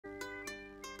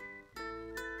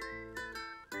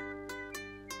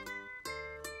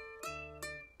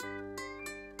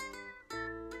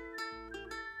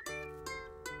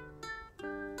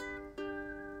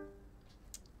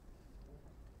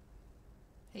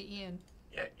Hey, Ian.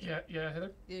 Yeah, Heather?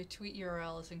 Your tweet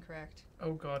URL is incorrect.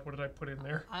 Oh god, what did I put in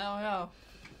there? I don't know.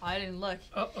 I didn't look.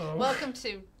 Uh-oh. Welcome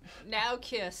to Now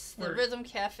Kiss, the Where- Rhythm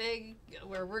Cafe,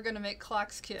 where we're gonna make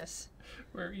clocks kiss.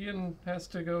 Where Ian has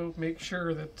to go make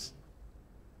sure that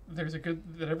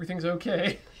that everything's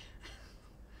okay.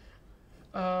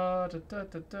 How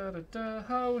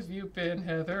have you been,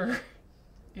 Heather?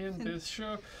 In this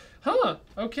show? Huh,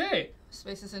 okay.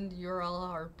 Spaces in URL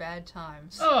are bad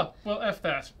times. Oh, well, F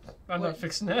that. I'm What? not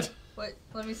fixing that. What?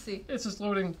 Let me see. It's just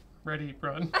loading. Ready,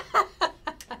 run.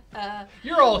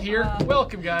 You're all here.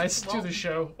 Welcome, guys, to the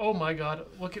show. Oh my god,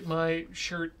 look at my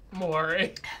shirt,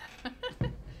 Moire.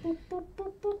 Boop, boop,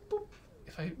 boop, boop, boop.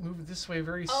 If I move it this way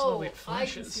very slowly, it I can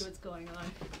flashes. see what's going on.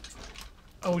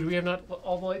 Oh, do we have not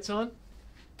all the lights on?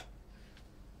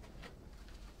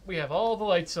 We have all the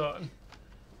lights on.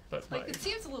 But Like, it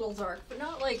seems a little dark, but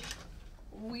not, like,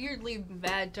 weirdly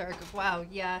bad dark. Wow,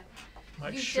 yeah. my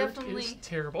you shirt definitely- is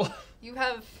terrible. You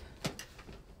have...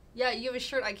 Yeah, you have a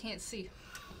shirt I can't see.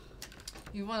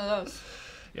 You have one of those.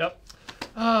 Yep.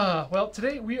 Well,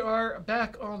 today we are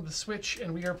back on the Switch,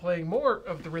 and we are playing more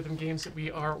of the rhythm games that we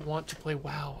want to play.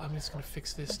 Wow, I'm just going to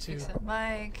fix this too. Fix that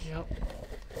mic. Yep.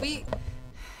 We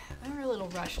were a little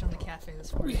rushed on the cafe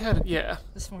this morning. We had, yeah.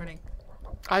 This morning.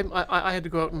 I had to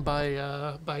go out and buy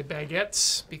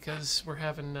baguettes because we're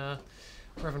having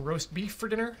roast beef for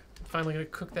dinner. Finally gonna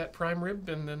cook that prime rib,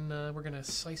 and then we're gonna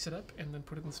slice it up and then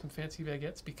put it in some fancy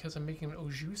baguettes because I'm making an au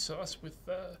jus sauce with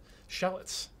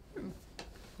shallots. I'm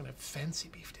gonna have fancy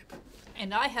beef dip.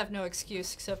 And I have no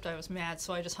excuse except I was mad,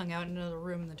 so I just hung out in another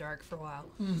room in the dark for a while.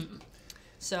 Mm-hmm.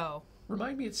 So.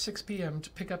 Remind me at 6 p.m. to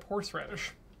pick up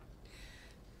horseradish.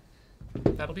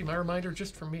 That'll be my reminder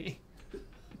just for me.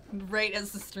 Right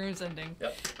as the stream's ending.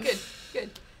 Yep. Good.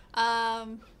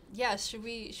 Yeah, should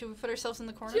we put ourselves in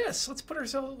the corner? Yes, let's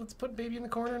put baby in the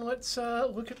corner and let's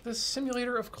look at the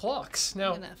simulator of clocks.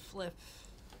 Now, I'm gonna flip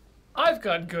I've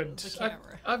got the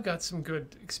camera. I've got some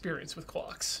good experience with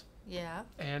clocks, Yeah.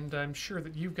 and I'm sure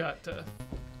that you've got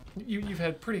you've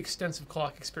had pretty extensive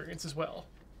clock experience as well.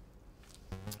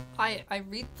 I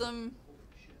read them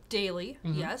daily,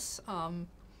 Mhm. yes.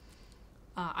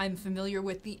 I'm familiar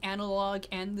with the analog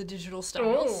and the digital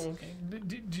styles. Oh, okay.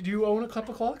 Did you own a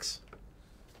couple clocks?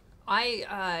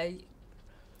 I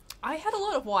had a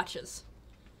lot of watches.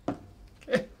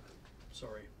 Okay.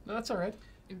 Sorry. No, that's all right.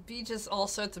 Be just all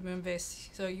sorts of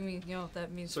moon-based. So you mean, what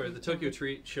that means? Sorry, the Tokyo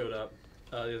treat showed up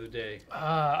the other day.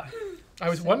 I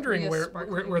was So wondering yes, where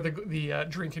sparkling. the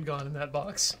drink had gone in that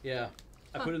box. Yeah.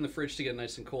 I put it in the fridge to get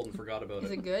nice and cold and forgot about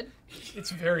Is it. it good? It's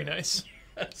very nice.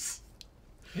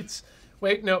 Yes.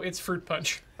 Wait, no, it's fruit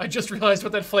punch. I just realized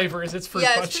what that flavor is. It's fruit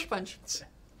Yeah, punch. it's fruit punch.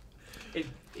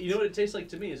 You know what it tastes like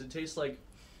to me? Is it tastes like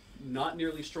not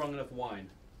nearly strong enough wine.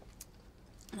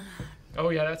 Oh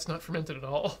yeah, that's not fermented at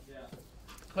all. Yeah.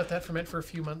 Let that ferment for a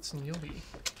few months and you'll be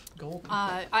golden.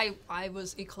 I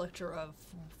was a collector of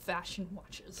fashion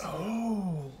watches.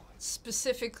 Oh.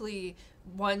 Specifically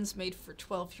ones made for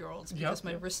 12-year-olds because Yep,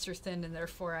 my yep. wrists are thin and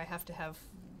therefore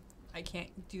I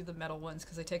can't do the metal ones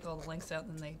because they take all the links out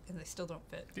and they still don't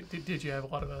fit. Did you have a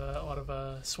lot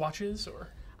of swatches or?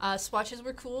 Swatches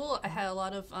were cool. I had a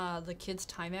lot of the kids'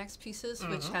 Timex pieces,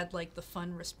 which Mhm. had like the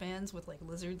fun wristbands with like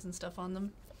lizards and stuff on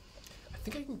them. I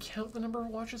think I can count the number of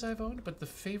watches I've owned, but the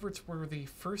favorites were the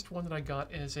first one that I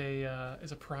got as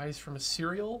a prize from a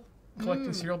cereal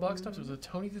collecting cereal box tops. It was a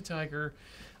Tony the Tiger,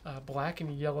 black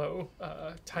and yellow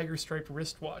tiger striped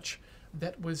wristwatch.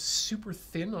 That was super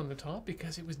thin on the top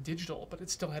because it was digital, but it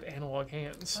still had analog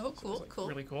hands. Oh, So it cool, was, like, cool.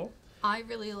 Really cool. I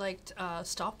really liked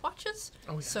stopwatches,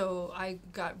 Oh, yeah. so I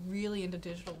got really into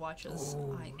digital watches.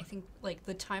 Ooh. I think like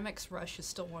the Timex Rush is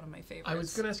still one of my favorites. I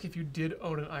was going to ask if you did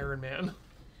own an Iron Man.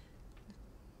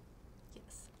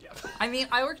 Yes. Yeah. I mean,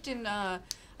 I worked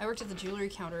at the jewelry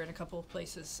counter in a couple of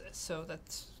places, so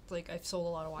that's like I've sold a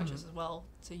lot of watches as well.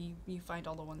 So you find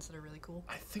all the ones that are really cool.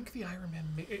 I think the Iron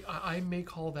Man, I may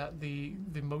call that the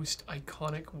most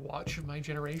iconic watch of my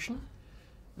generation.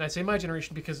 And I say my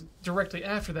generation because directly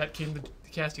after that came the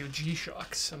Casio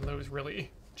G-Shocks, and those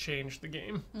really changed the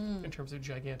game in terms of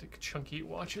gigantic, chunky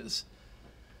watches.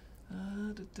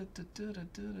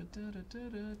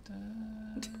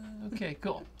 Okay,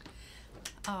 cool.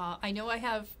 I know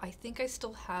I think I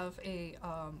still have a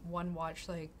one watch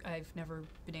that I've never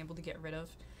been able to get rid of.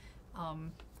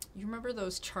 You remember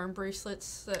those charm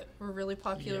bracelets that were really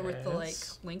popular with the like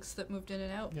Yes. links that moved in and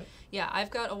out? Yep. Yeah,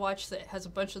 I've got a watch that has a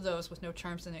bunch of those with no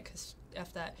charms in it because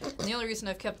F that. And the only reason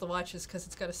I've kept the watch is because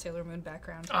it's got a Sailor Moon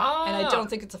background. And I don't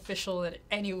think it's official in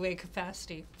any way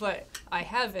capacity, but I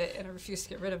have it and I refuse to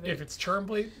get rid of it. If it's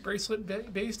charm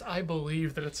bracelet based, I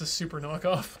believe that it's a super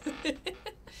knockoff.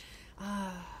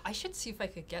 I should see if I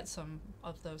could get some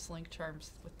of those link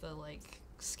charms with the like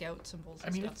scout symbols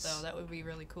and stuff. Though that would be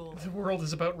really cool. The world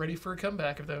is about ready for a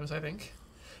comeback of those, I think.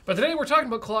 But today we're talking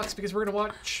about clocks because we're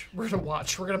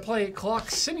gonna play Clock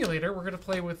Simulator. We're gonna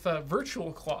play with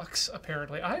virtual clocks.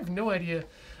 Apparently, I have no idea.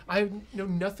 I know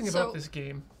nothing about this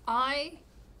game. I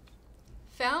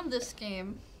found this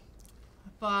game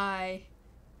by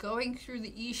going through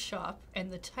the eShop,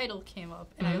 and the title came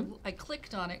up, and I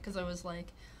clicked on it because I was like,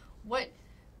 what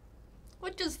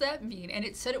does that mean? And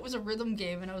it said it was a rhythm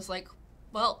game, and I was like,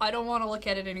 well, I don't want to look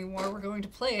at it anymore. We're going to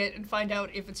play it and find out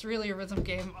if it's really a rhythm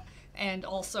game. And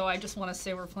also, I just want to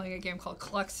say we're playing a game called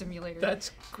Clock Simulator.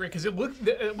 That's great, because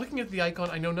looking at the icon,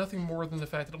 I know nothing more than the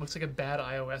fact that it looks like a bad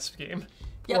iOS game.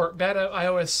 Yep. Or bad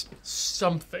iOS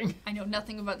something. I know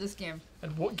nothing about this game.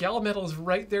 And Galmetal is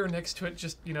right there next to it,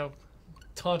 just,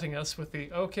 taunting us with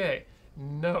the, okay,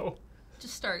 no.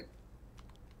 Just start.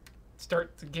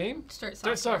 Start the game? Start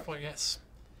software. Start software, yes.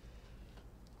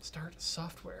 Start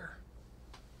software.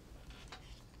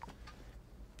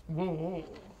 Whoa.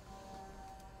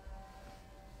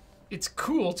 It's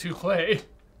cool to play.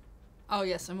 Oh,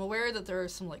 yes. I'm aware that there are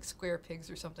some, like, square pigs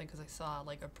or something because I saw,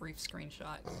 like, a brief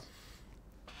screenshot.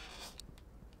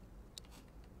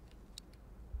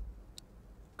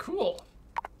 Cool.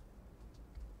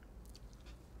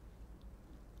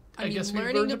 I mean, guess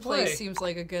learning to play seems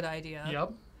like a good idea.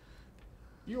 Yep.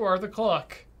 You are the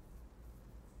clock.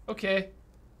 Okay.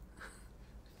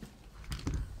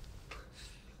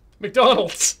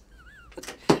 McDonald's.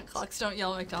 Clocks don't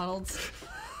yell at McDonald's.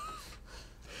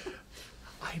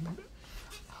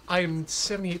 I'm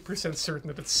 78% certain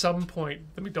that at some point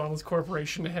the McDonald's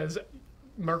Corporation has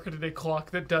marketed a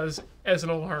clock that does, as an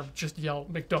alarm, just yell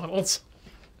McDonald's.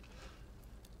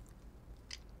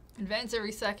 Advance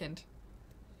every second.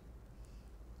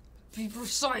 Be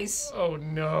precise. Oh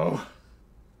no.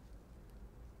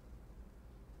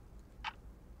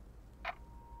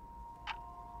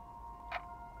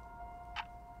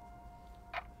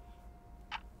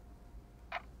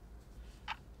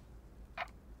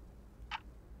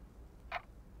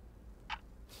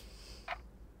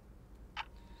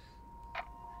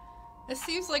 It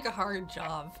seems like a hard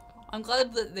job. I'm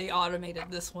glad that they automated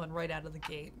this one right out of the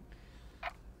gate.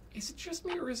 Is it just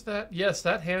me, or is that... Yes,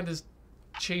 that hand is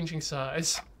changing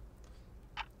size.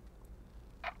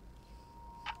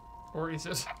 Or is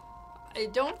it? I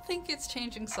don't think it's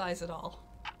changing size at all.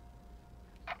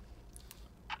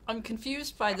 I'm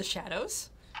confused by the shadows.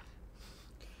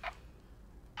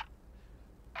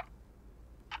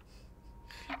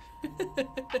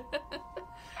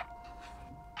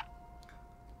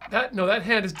 That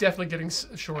hand is definitely getting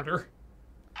shorter.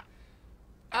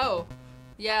 Oh,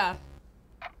 yeah.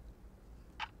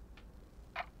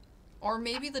 Or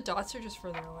maybe the dots are just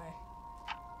further away.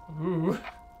 Ooh.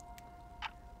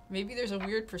 Maybe there's a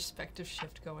weird perspective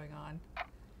shift going on.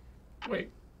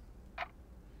 Wait.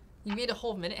 You made a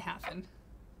whole minute happen.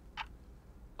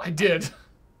 I did.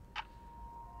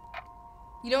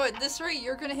 You know, at this rate,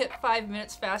 you're gonna hit 5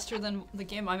 minutes faster than the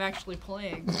game I'm actually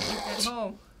playing at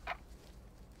home.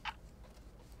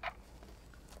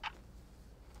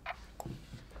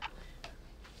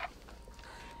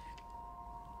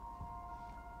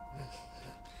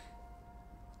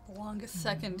 The longest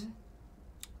second.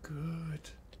 Good.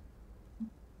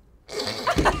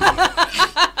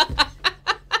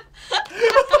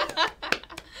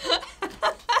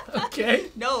 Okay.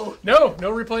 No.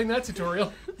 No replaying that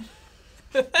tutorial.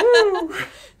 Woo.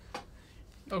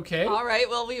 Okay. All right,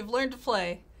 well, we've learned to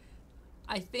play.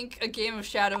 I think a game of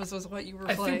shadows was what you were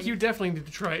playing. I think you definitely need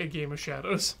to try a game of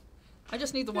shadows. I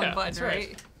just need the one button, that's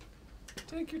right?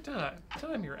 Take your time.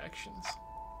 Time your actions.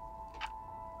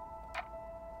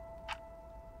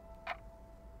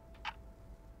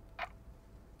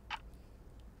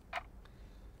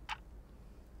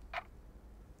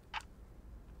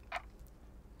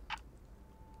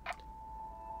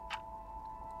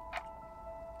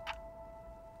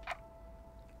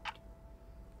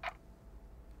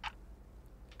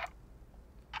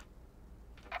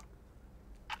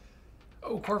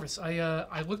 Oh, Corvus,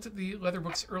 I looked at the leather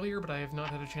books earlier, but I have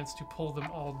not had a chance to pull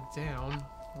them all down.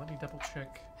 Let me double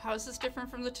check. How is this different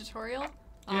from the tutorial?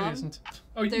 It isn't.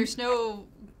 Oh, there's no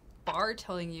bar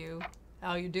telling you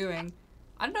how you're doing.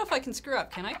 I don't know if I can screw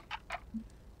up, can I?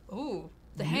 Ooh,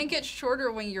 the hand gets shorter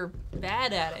when you're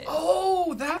bad at it.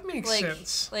 Oh, that makes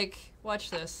sense. Like, watch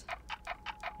this.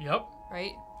 Yep.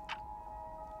 Right?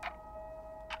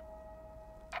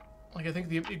 Like, I think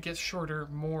it gets shorter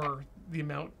more the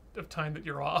amount of time that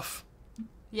you're off.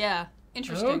 Yeah,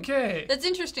 interesting. Okay. That's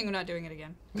interesting. We're not doing it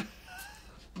again.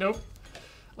 Nope.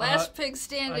 Last pig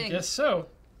standing. I guess so.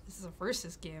 This is a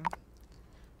versus game.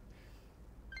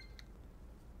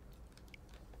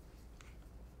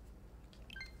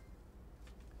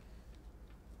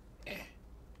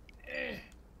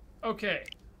 Okay,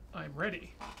 I'm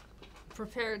ready.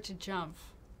 Prepare to jump.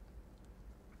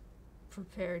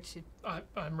 Prepare to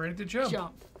I'm ready to jump.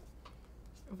 jump.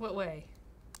 What way?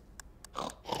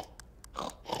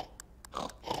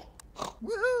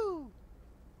 Woohoo!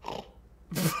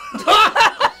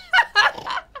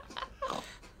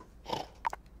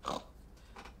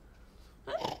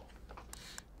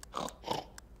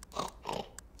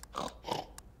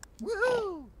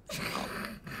 Woohoo!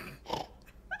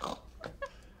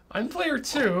 I'm player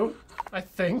 2, I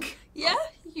think. Yeah,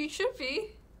 you should be.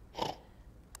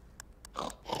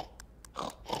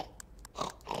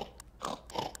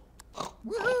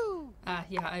 Woohoo!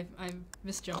 Yeah, I'm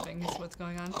misjumping is what's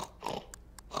going on.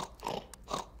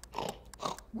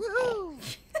 Woohoo!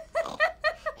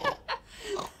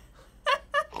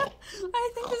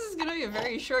 I think this is gonna be a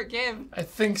very short game. I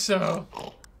think so.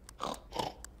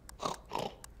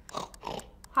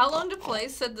 How long to play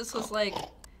said this was like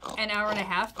an hour and a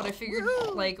half, but I figured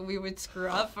Woohoo! like we would screw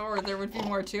up or there would be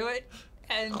more to it,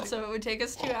 and so it would take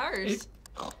us 2 hours.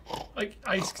 Like,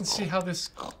 I can see how this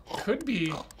could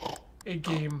be a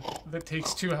game that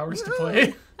takes 2 hours to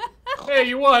play. Hey,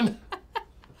 you won!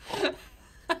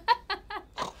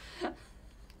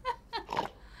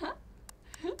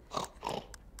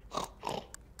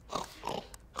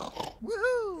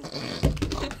 Woohoo!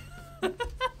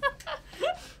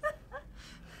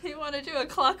 You want to do a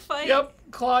clock fight? Yep,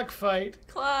 clock fight.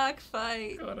 Clock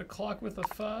fight. Got a clock with a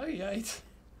fight.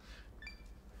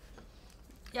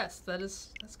 Yes, that's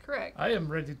correct. I am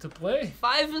ready to play.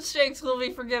 5 mistakes will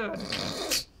be forgiven.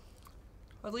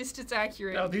 At least it's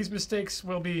accurate. Now, these mistakes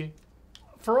will be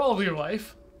for all of your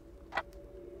life.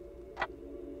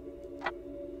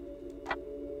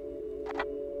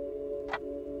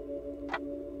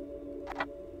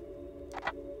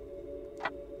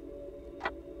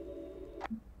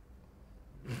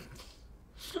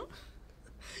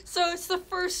 So it's the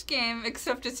first game,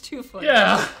 except it's 2 foot.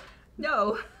 Yeah.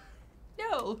 No.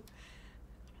 No.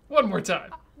 One more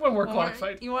time. One more One clock more-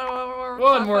 fight. You want one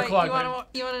One more fight? clock You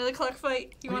fight. want another clock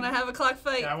fight? You want to have a clock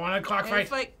fight? Yeah, I want a clock Have a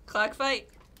fight. Clock fight.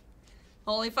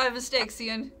 Only 5 mistakes,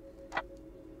 Ian.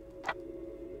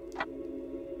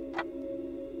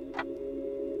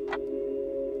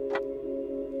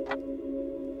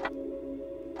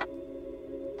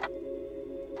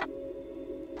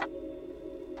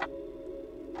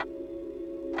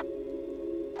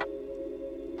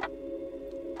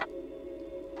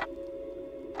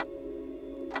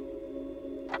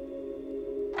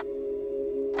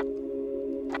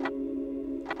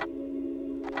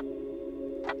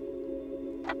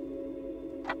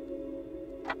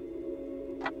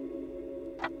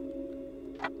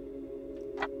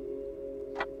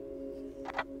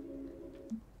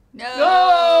 No.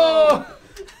 No!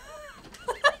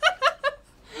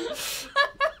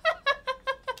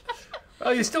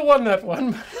 Well, you still won that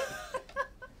one.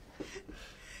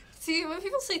 See, when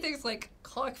people say things like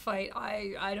clock fight,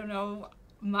 I don't know.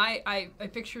 I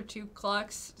picture 2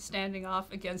 clocks standing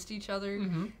off against each other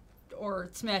or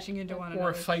smashing into one another. Or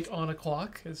a fight on a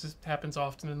clock, as this happens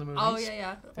often in the movies. Oh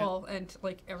yeah. Well, and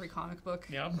like every comic book.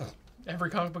 Yeah.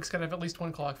 Every comic book's got to have at least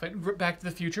one clock fight. Back to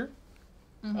the Future.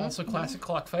 Also classic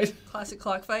clock fight. Classic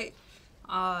clock fight.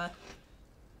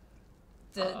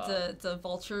 The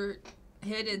vulture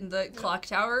hit in the clock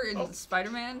tower in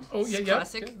Spider-Man. Oh, yeah, It's yeah.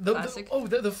 Classic. The, classic.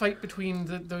 the fight between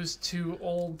those 2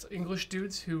 old English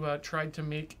dudes who tried to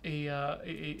make a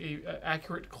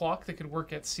accurate clock that could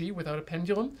work at sea without a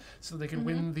pendulum, so they could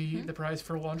win the prize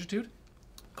for longitude.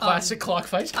 Classic clock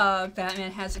fight.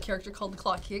 Batman has a character called the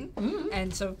Clock King,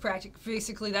 and so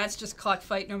basically that's just clock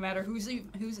fight, no matter who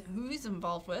he's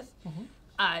involved with.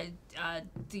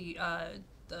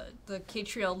 The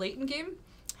Catriel Layton game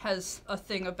has a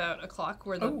thing about a clock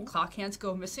where the clock hands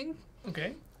go missing,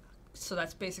 Okay. so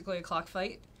that's basically a clock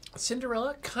fight.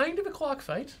 Cinderella, kind of a clock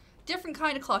fight. Different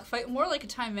kind of clock fight, more like a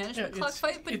time management clock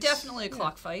fight, but definitely a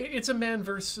clock fight, It's a man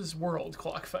versus world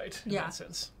clock fight in that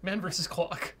sense. Man versus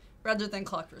clock. rather than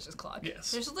clock versus clock.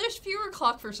 Yes. There's fewer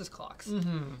clock versus clocks.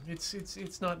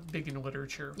 It's not big in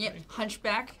literature. Yep. right?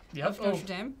 Hunchback Yep. of Notre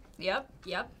Dame. Yep.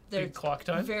 There's Big clock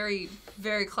time. very,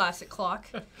 very classic clock.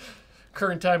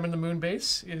 Current time in the moon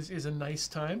base is a nice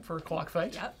time for a clock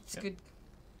fight. Yep, it's good.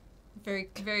 Very,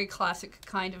 very classic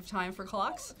kind of time for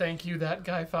clocks. Thank you, that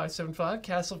guy 575,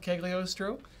 Castle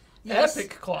Cagliostro. Yes.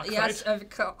 Epic clock Yes, fight. epic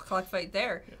clock fight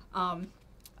there.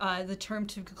 The term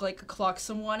to like clock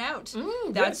someone out.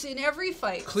 That's in every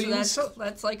fight. Clean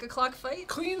That's like a clock fight.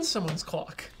 Clean someone's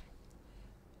clock.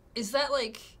 Is that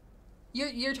like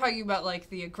you're talking about like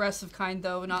the aggressive kind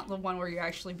though, not the one where you're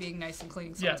actually being nice and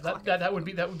cleaning Yeah, someone's clock? that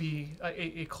would be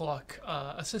a clock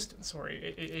assistance or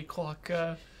a clock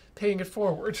paying it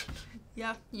forward,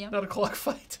 Yeah, yeah. not a clock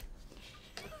fight.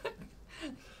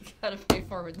 Gotta pay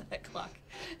forward that clock.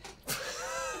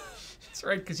 That's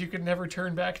right, because you can never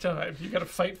turn back time. You gotta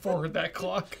fight forward that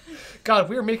clock. God,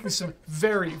 we were making some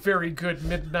very, very good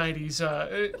mid-90s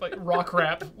like rock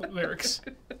rap lyrics.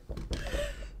 You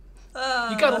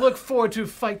gotta look forward to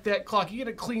fight that clock. You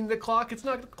gotta clean the clock. It's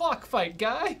not a clock fight,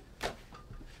 guy.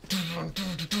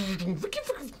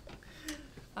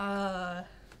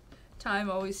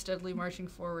 Time always steadily marching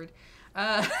forward.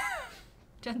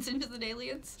 Dungeons and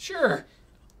Aliens? Sure.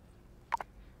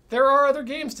 There are other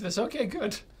games to this. Okay,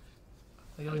 good.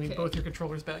 You only need both your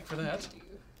controllers back for that.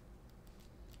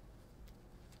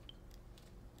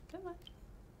 Come on.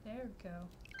 There we go.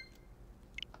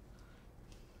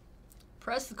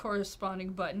 Press the corresponding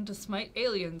button to smite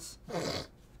aliens.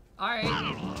 Alright.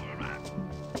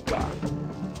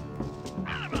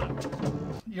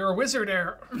 You're a wizard,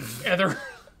 Heather.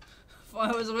 Well,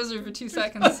 I was a wizard for 2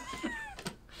 seconds.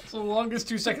 It's the longest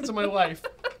 2 seconds of my life.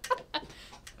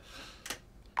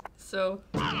 So.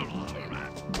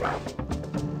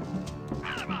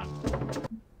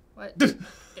 What?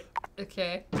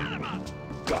 Okay.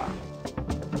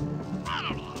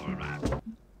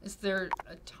 Is there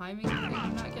a timing thing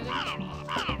I'm not getting?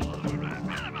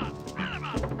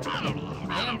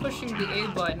 I am pushing the A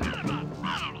button.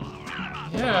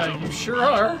 Yeah, you sure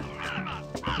are.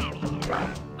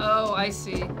 Oh, I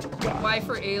see. Y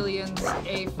for aliens,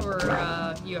 A for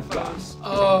UFOs.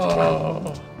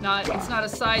 Oh. It's not a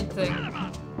side thing.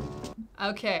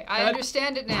 Okay, I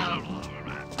understand it now.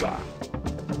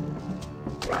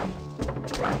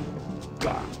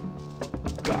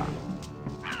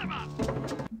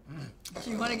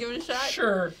 Do you want to give it a shot?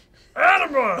 Sure.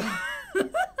 Anima!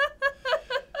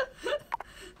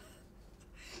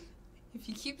 If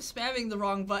you keep spamming the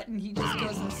wrong button, he just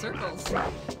goes in circles.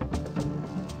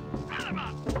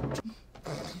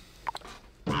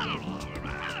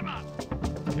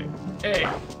 Okay. A.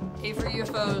 A for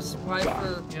UFOs, Y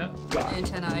for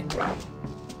antennae.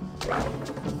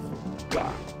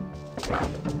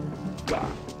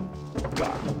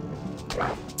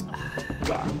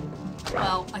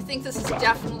 Well, I think this is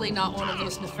definitely not one of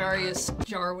those nefarious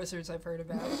jar wizards I've heard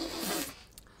about.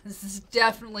 This is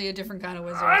definitely a different kind of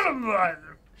wizard.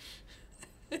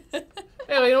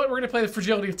 Anyway, you know what? We're gonna play the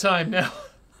Fragility of Time now.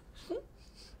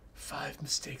 5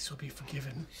 mistakes will be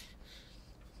forgiven.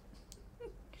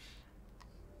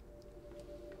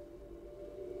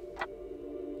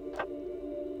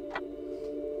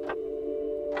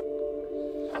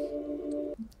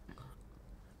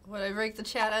 Would I break the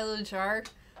chat out of the jar?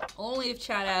 Only if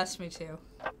chat asked me to.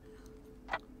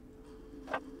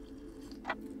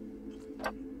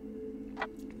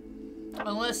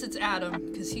 Unless it's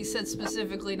Adam, because he said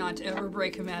specifically not to ever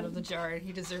break him out of the jar, and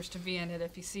he deserves to be in it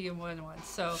if you see him win one.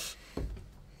 So,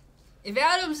 if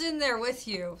Adam's in there with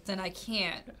you, then I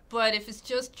can't. But if it's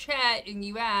just chat and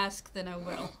you ask, then I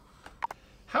will.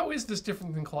 How is this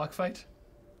different than Clock Fight?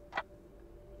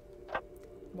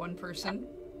 One person,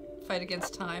 fight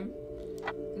against time,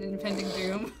 an impending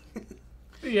doom.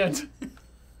 The end.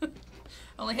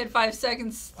 Only had 5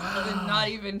 seconds, and not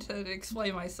even to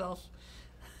explain myself.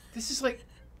 This is like...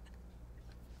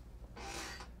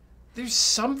 There's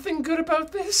something good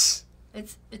about this?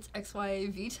 It's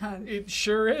XYAV time. It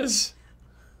sure is.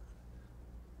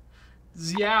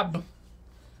 Zyab.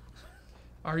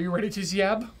 Are you ready to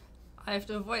Zyab? I have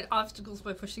to avoid obstacles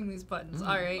by pushing these buttons.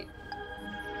 Alright.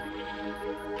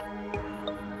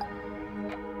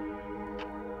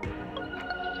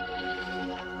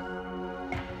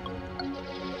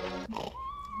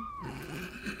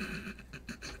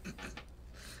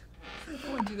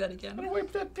 I want to do that again. I'm gonna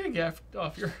wipe that pig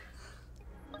off your...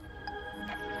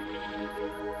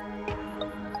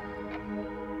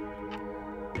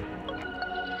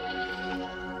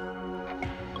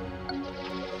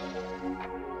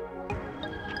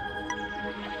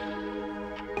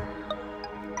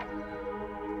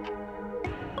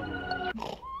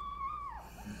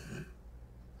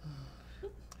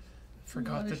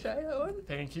 Forgot that. Try that one?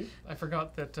 Thank you. I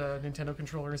forgot that Nintendo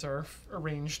controllers are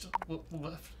arranged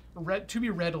red to be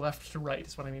read left to right.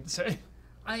 Is what I mean to say.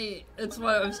 It's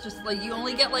what I was just like. You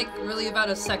only get like really about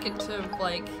a second to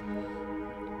like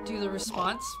do the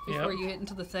response before you hit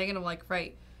into the thing, and I'm like,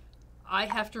 right. I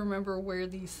have to remember where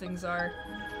these things are.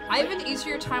 I have an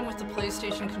easier time with the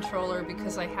PlayStation controller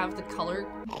because I have the color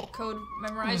code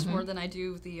memorized more than I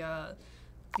do the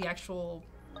actual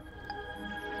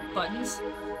buttons,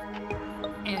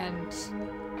 and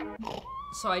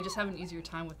so I just have an easier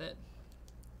time with it.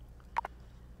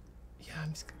 Yeah,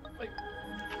 I'm just like...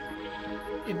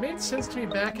 It made sense to me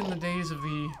back in the days of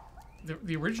the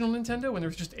the original Nintendo when there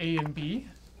was just A and B.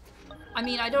 I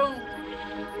mean, I don't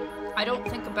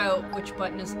think about which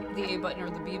button is the A button or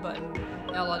the B button.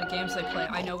 In a lot of games I play,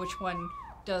 I know which one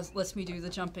lets me do the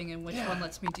jumping and which Yeah. one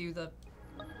lets me do the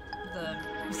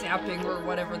zapping or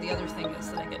whatever the other thing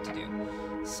is that I get to do.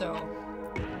 So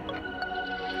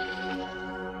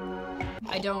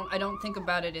I don't think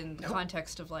about it in the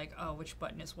context of like, oh, which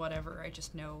button is whatever. I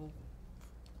just know.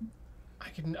 I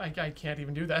can't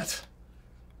even do that.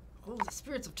 Oh, the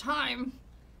spirits of time.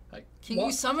 Can What?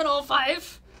 you summon all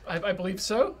 5? I believe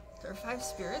so. There are 5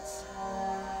 spirits?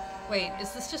 Wait,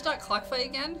 is this just not clock fight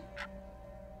again?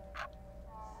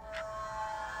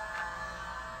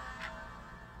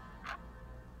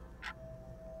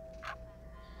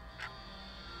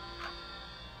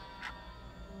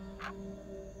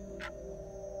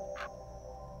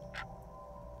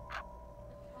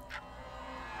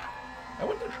 I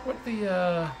wonder what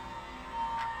the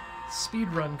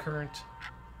speedrun current.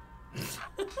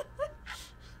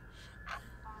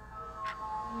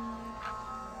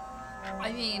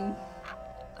 I mean,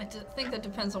 think that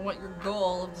depends on what your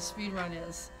goal of the speedrun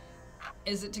is.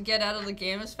 Is it to get out of the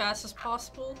game as fast as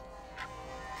possible?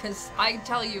 Because I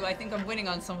tell you, I think I'm winning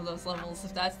on some of those levels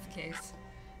if that's the case.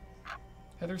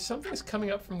 Heather, something's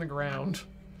coming up from the ground.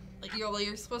 Like,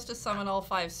 you're supposed to summon all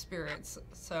 5 spirits,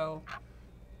 so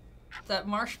that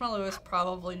marshmallow is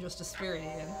probably just a spirit,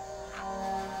 Ian.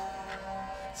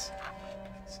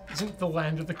 Isn't the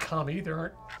land of the kami? There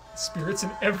aren't spirits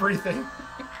in everything.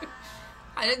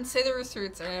 I didn't say there were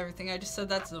spirits and everything, I just said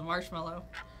that's a marshmallow.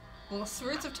 Well,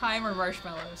 spirits of time are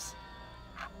marshmallows.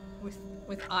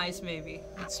 With eyes, maybe.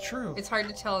 It's true. It's hard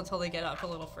to tell until they get up a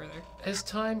little further. As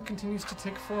time continues to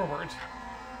tick forward,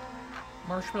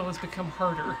 marshmallows become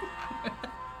harder.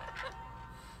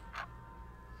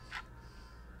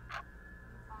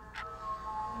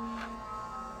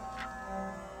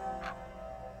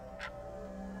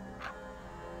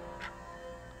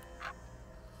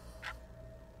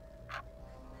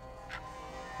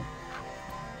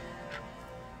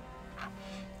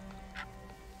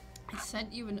 I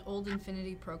sent you an old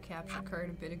Infinity Pro capture card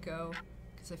a bit ago,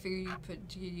 because I figured you'd put it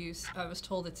to use. I was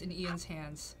told it's in Ian's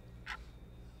hands.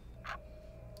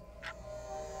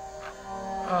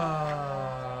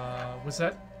 Was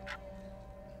that...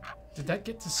 Did that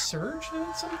get to Surge then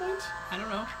at some point? I don't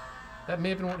know. That may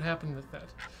have been what happened with that.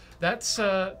 That's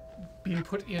being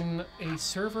put in a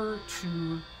server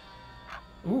to...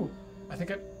 Ooh, I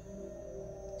think I...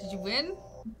 Did you win?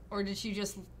 Or did you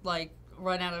just, like,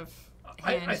 run out of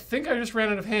hand? I think I just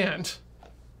ran out of hand.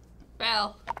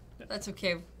 Well, that's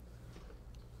okay.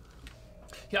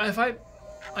 Yeah, if I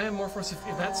am more forced,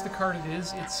 if that's the card it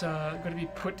is, it's going to be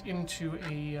put into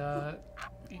a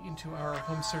into our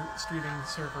home streaming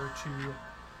server to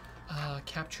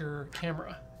capture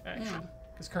camera action.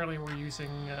 Because currently we're using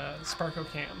Sparko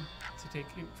Cam to take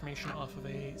information off of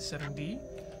a 7D.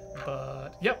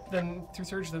 But yep, then through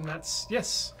Surge, then that's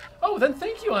yes. Oh, then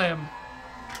thank you. I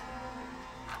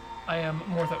am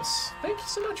Morthos. Thank you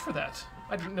so much for that.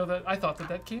 I didn't know that. I thought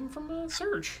that came from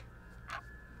Surge.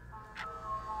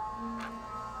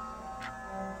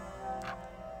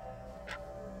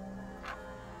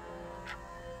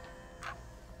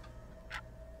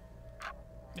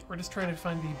 We're just trying to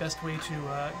find the best way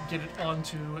to get it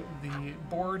onto the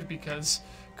board, because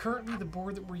currently the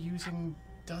board that we're using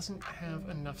doesn't have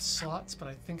enough slots, but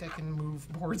I think I can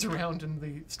move boards around in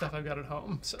the stuff I've got at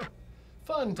home, so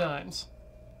fun times.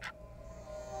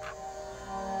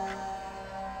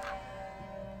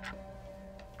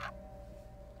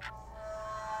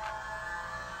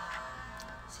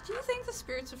 So do you think the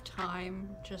spirits of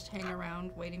time just hang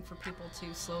around waiting for people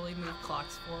to slowly move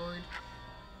clocks forward?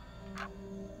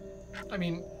 I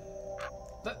mean,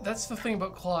 that's the thing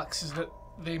about clocks, is that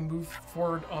they move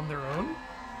forward on their own.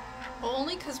 Well,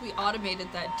 only because we automated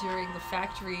that during the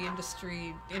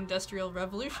industrial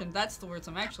revolution. That's the words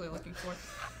I'm actually looking for.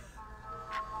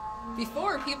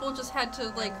 Before, people just had to,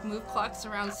 like, move clocks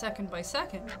around second by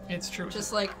second. It's true.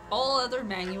 Just like all other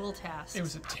manual tasks. It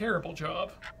was a terrible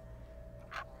job.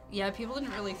 Yeah, people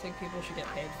didn't really think people should get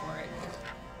paid for it.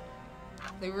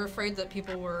 They were afraid that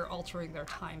people were altering their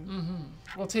time.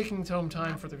 Mm-hmm. Well, taking home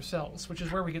time for themselves, which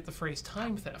is where we get the phrase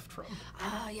time theft from.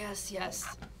 Ah, yes,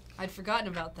 yes. I'd forgotten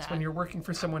about that. It's when you're working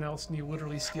for someone else and you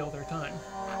literally steal their time.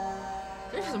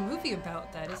 There's a movie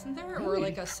about that, isn't there? Really? Or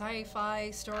like a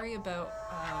sci-fi story about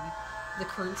the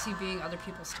currency being other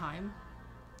people's time.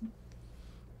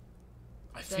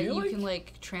 I That feel you like... can,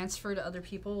 like, transfer to other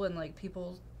people and, like,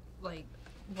 people, like,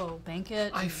 will bank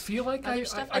it. I feel like other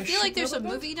stuff. I feel should like there's know a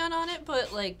about movie done on it,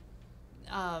 but, like,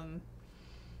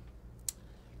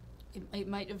 it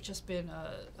might have just been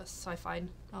a sci-fi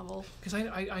novel. Because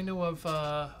I know of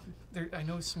I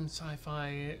know some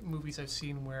sci-fi movies I've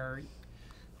seen where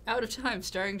Out of Time,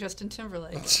 starring Justin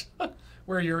Timberlake.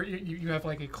 where you have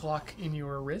like a clock in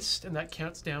your wrist and that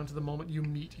counts down to the moment you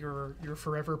meet your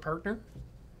forever partner.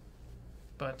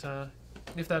 But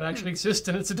if that actually exists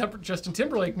and it's a Justin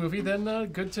Timberlake movie, then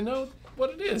good to know what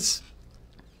it is.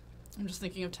 I'm just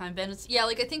thinking of time bandits. Yeah,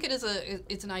 like I think it is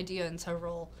it's an idea in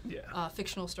several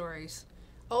fictional stories.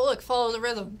 Oh look, follow the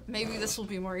rhythm. Maybe this will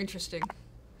be more interesting.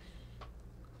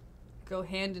 Go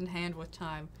hand in hand with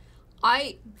time.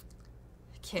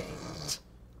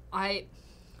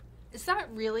 Is that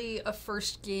really a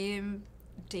first game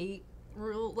date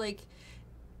rule? Like,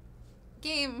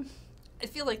 game, I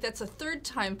feel like that's a third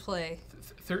time play.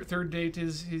 Third date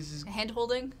is Hand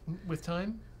holding with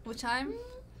time. with time.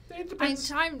 It depends.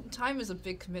 Time is a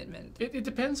big commitment. It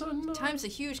depends on. Time's a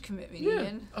huge commitment, Yeah.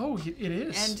 Ian. Oh, it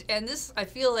is. And this, I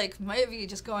feel like, might be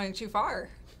just going too far.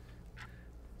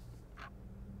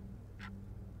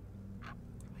 What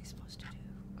am I supposed to do?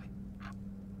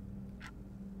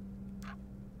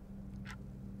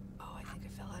 Oh, I think I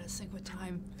fell out of sync with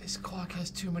time. This clock has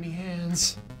too many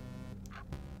hands.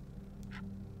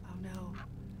 Oh no.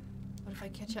 What if I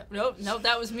catch up? Nope,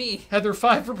 that was me. Heather,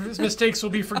 5 of his mistakes will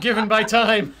be forgiven by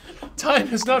time.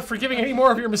 Time is not forgiving any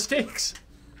more of your mistakes.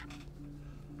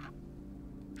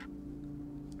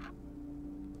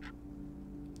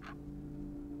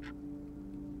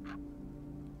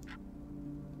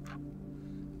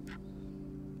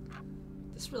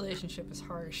 This relationship is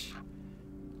harsh.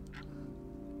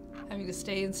 Having to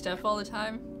stay in step all the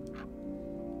time.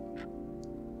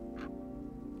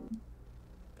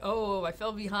 Oh, I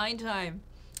fell behind time.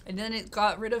 And then it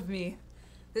got rid of me.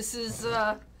 This is,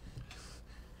 I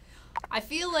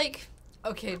feel like,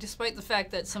 okay, despite the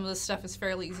fact that some of this stuff is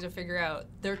fairly easy to figure out,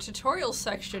 their tutorial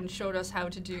section showed us how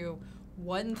to do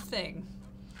one thing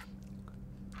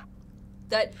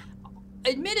that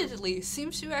admittedly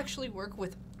seems to actually work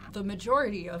with the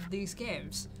majority of these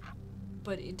games,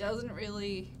 but it doesn't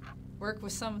really work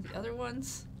with some of the other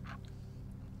ones.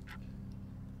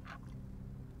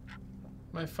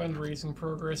 My fundraising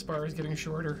progress bar is getting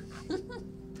shorter.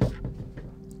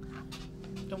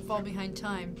 Don't fall behind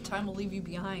time. Time will leave you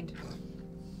behind.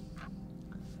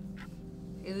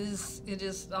 It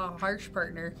is a harsh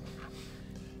partner.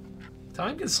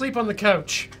 Time can sleep on the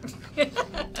couch.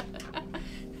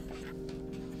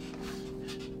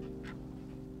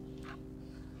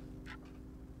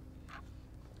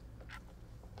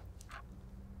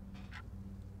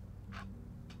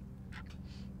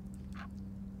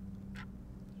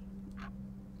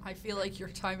 I feel like your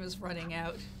time is running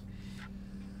out.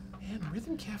 Man,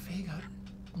 Rhythm Cafe got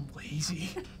lazy.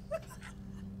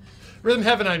 Rhythm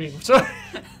Heaven, I mean. Sorry.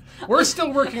 We're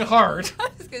still working hard. I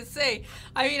was gonna say,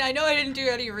 I mean, I know I didn't do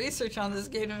any research on this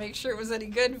game to make sure it was any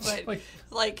good, but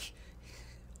like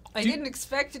I didn't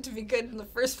expect it to be good in the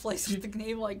first place with the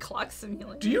name like Clock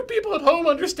Simulator. Do you people at home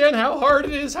understand how hard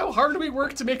it is? How hard do we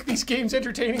work to make these games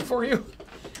entertaining for you?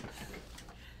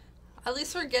 At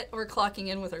least we're clocking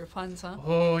in with our puns, huh?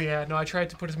 Oh, yeah. No, I tried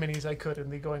to put as many as I could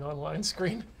in the going online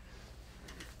screen.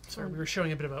 Sorry, we were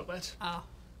showing a bit of outlet. Oh.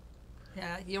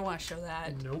 Yeah, you don't want to show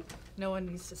that. Nope. No one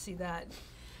needs to see that.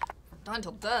 Not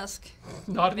until dusk.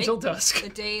 Not Make until dusk. the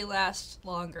day last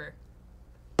longer.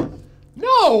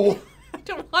 No! I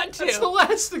don't want to. That's the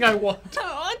last thing I want. I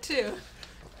don't want to.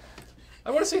 I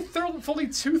want to say fully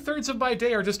 2/3 of my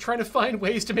day are just trying to find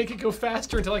ways to make it go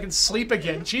faster until I can sleep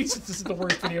again. Jesus, this is the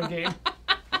worst video game.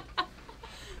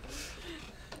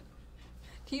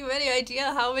 Do you have any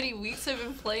idea how many weeks I've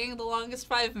been playing the longest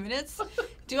 5 minutes?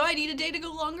 Do I need a day to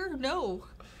go longer? No.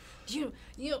 You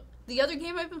know, the other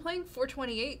game I've been playing,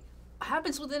 428,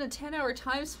 happens within a 10-hour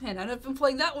time span, and I've been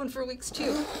playing that one for weeks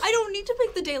too. I don't need to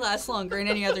make the day last longer in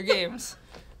any other games.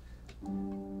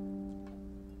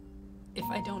 If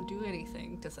I don't do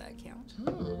anything, does that count?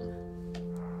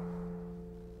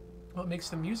 Well, it makes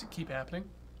the music keep happening.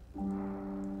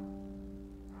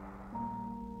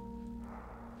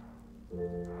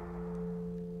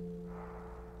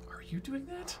 Are you doing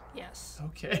that? Yes.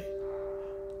 Okay.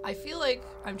 I feel like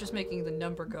I'm just making the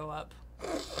number go up.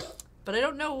 But I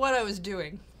don't know what I was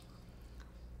doing.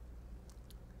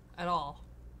 At all.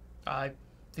 I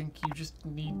think you just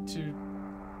need to...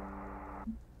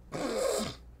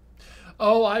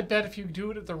 Oh, I bet if you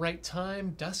do it at the right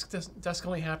time, dusk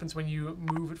only happens when you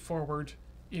move it forward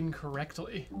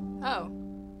incorrectly. Oh.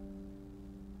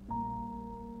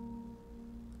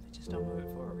 I just don't move it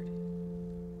forward.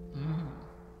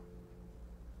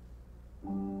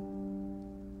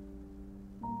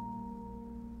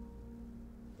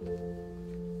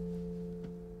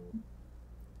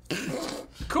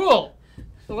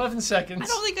 11 seconds. I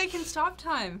don't think I can stop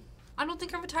time. I don't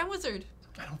think I'm a time wizard.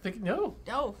 I don't think. No.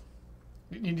 No.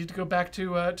 You need to go back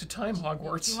to time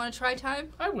Hogwarts. Do you want to try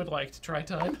time? I would like to try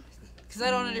time. Because I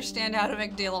don't understand how to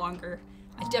make a day longer.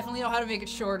 I definitely know how to make it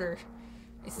shorter.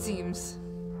 It seems.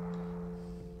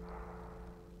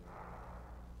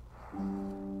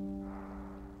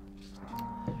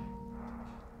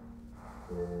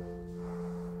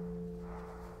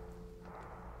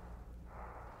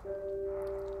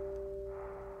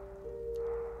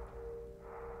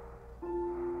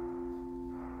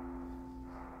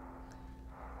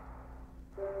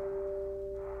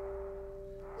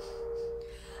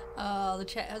 The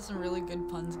chat has some really good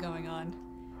puns going on.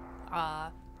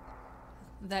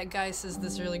 That guy says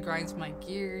this really grinds my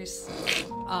gears.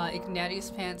 Ignatius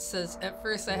Pants says, at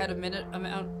first I had a minute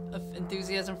amount of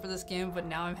enthusiasm for this game, but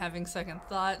now I'm having second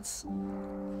thoughts.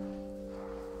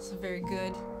 It's very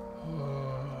good.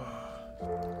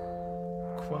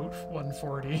 Quote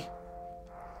 140.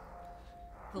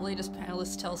 The latest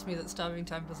panelist tells me that stopping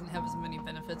time doesn't have as many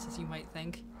benefits as you might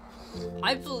think.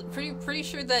 I'm pretty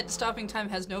sure that stopping time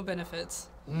has no benefits.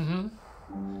 Mm-hmm.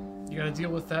 You gotta deal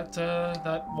with that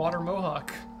that water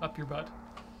mohawk up your butt.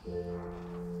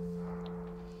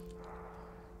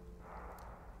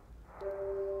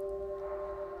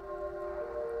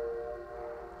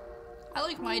 I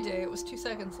like my day. It was 2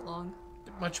 seconds long.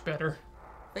 Much better.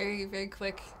 Very, very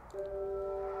quick.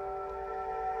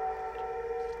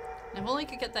 If only I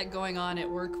could get that going on at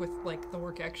work with, like, the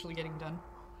work actually getting done.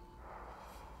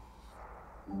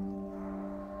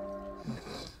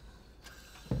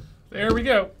 There we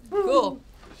go. Cool.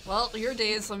 Well, your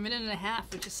day is 1.5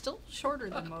 minutes, which is still shorter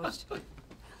than most.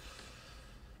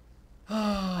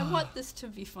 I want this to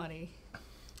be funny.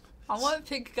 I want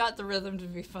Pig Got the Rhythm to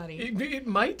be funny. It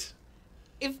might.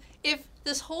 If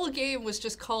this whole game was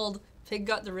just called Pig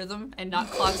Got the Rhythm and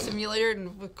not Clock Simulator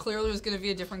and clearly was going to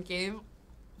be a different game,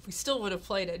 we still would have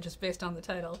played it just based on the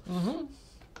title. Mm-hmm.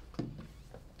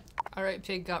 All right,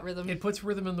 Pig Got Rhythm. It puts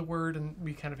rhythm in the word, and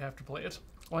we kind of have to play it.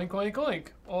 Oink, oink, oink.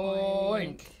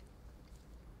 Oink.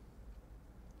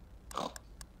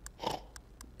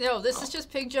 No, this is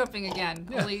just pig jumping again.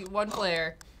 Yeah. Only one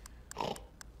player.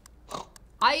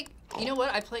 You know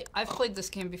what? I've played this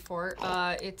game before.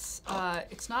 It's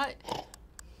not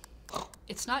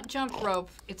jump rope.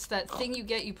 It's that thing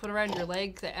you put around your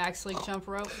leg that acts like jump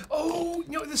rope. Oh,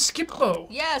 you know, the skip bow.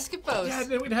 Yeah, skip bows. Yeah,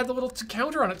 it had the little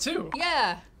counter on it, too.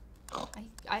 Yeah.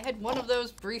 I had one of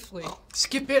those briefly.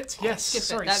 Skip it, yes. Skip it,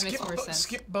 Sorry, that makes more sense.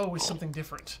 Skip bow is something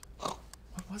different. What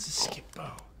was a skip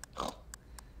bow?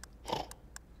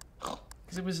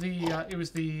 Because it was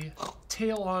the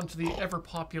tail on to the ever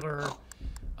popular.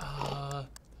 Oh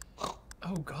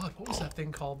God, what was that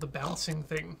thing called? The bouncing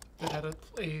thing that had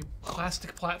a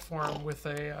plastic platform with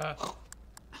a.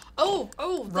 The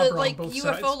Rubber on like both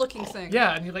UFO looking thing.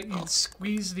 Yeah, and you'd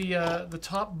squeeze the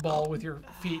top ball with your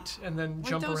feet and then Weren't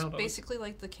jump those around on it. basically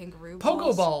like the kangaroo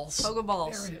Pogo balls? balls. Pogo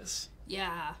balls. There it is.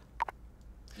 Yeah.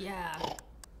 Yeah.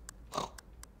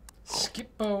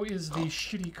 Skip-Bo is the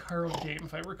shitty card game,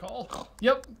 if I recall.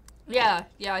 Yep. Yeah,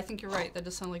 I think you're right. That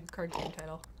does sound like a card game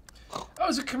title. Oh, it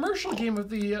was a commercial game of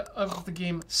the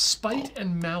game Spite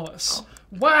and Malice.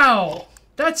 Wow,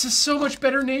 that's a so much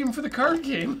better name for the card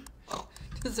game.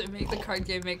 Does it make the card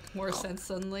game make more sense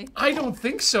suddenly? I don't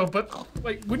think so, but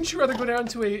like, wouldn't you rather go down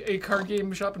to a card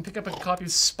game shop and pick up a copy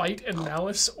of Spite and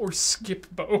Malice or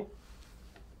Skip-Bo?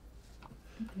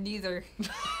 Neither.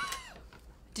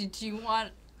 Did you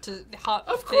want to hop?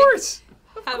 Of course.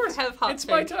 Of Have course. hop It's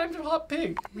pig. my time to hop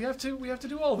pig. We have to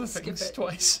do all the Skip things it.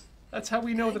 twice. That's how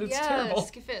we know that it's terrible.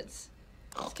 Skiffits.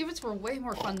 Skiffits were way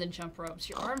more fun than jump ropes.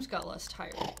 Your arms got less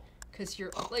tired because your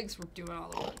legs were doing all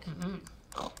the work.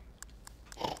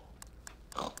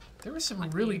 There was some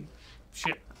really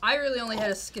shit. I really only had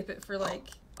to skip it for like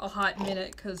a hot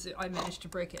minute because I managed to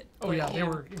break it. Oh But, yeah, you they know.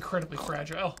 were incredibly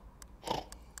fragile.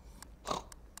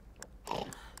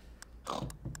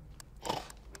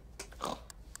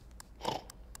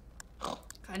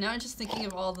 God, now I'm just thinking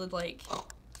of all the like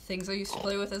things I used to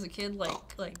play with as a kid,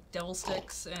 like devil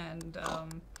sticks and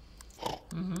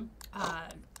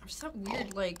there's that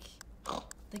weird like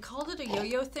they called it a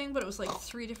yo-yo thing, but it was like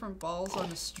 3 different balls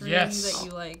on a string Yes. that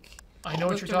you like. I know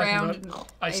what Looked you're talking around about. and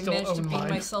I still managed to own beat mine.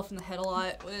 myself in the head a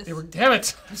lot with. They were, damn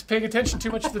it! I was paying attention too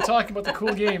much to the talking about the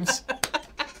cool games.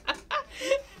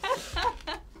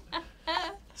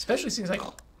 Especially seems like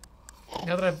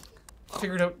now that I've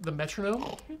figured out the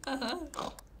metronome, I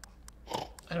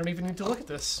don't even need to look at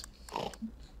this.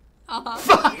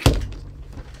 Fuck!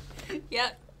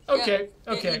 Yeah. Okay,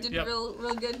 yeah, okay, You did yep.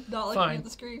 real good not looking Fine. at the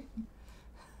screen.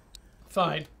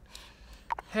 Fine.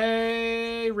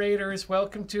 Hey, Raiders,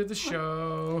 welcome to the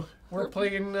show. We're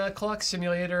playing Clock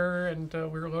Simulator, and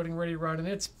we're loading Ready Run, and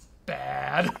it's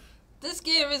bad. This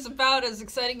game is about as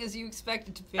exciting as you expect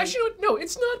it to be. Actually, no,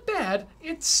 it's not bad.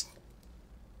 It's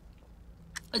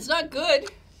not good.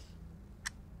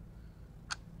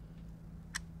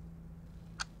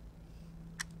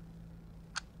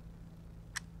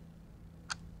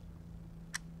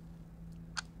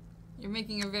 You're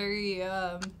making a very,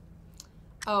 oh,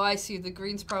 I see. The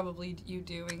green's probably you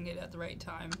doing it at the right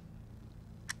time.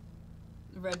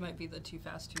 The red might be the too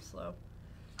fast, too slow.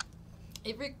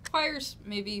 It requires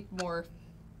maybe more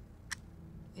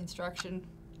instruction.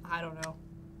 I don't know.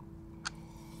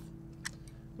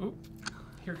 Oop,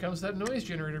 here comes that noise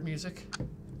generator music.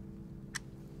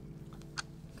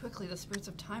 Quickly, the spirits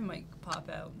of time might pop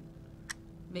out.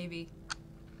 Maybe.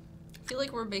 I feel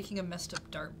like we're making a messed up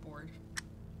dartboard.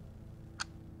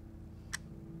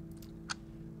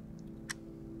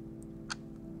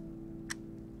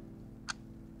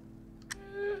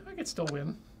 I could still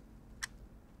win.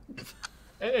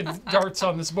 And darts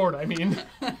on this board, I mean.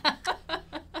 I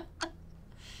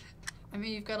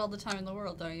mean, you've got all the time in the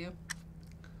world, don't you?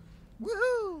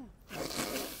 Woohoo!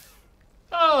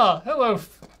 Ah, hello,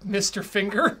 Mr.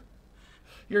 Finger.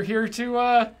 You're here to,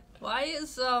 Why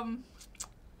is, Yeah, I don't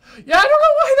know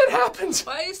why that happened.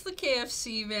 why is the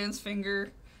KFC man's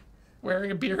finger...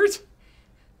 Wearing a beard?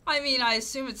 I mean, I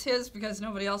assume it's his because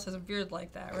nobody else has a beard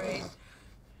like that, right?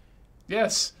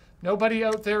 Yes, nobody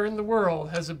out there in the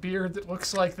world has a beard that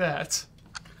looks like that.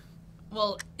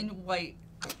 Well, in white.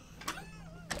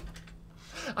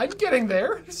 I'm getting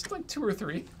there. Just like 2 or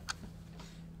 3.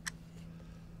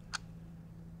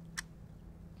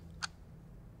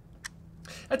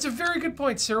 That's a very good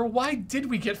point, Sarah. Why did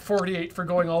we get 48 for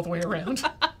going all the way around?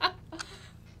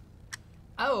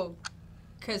 Oh,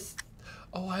 because...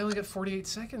 Oh, I only got 48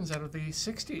 seconds out of the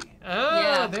 60. Ah,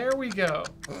 Yeah. there we go.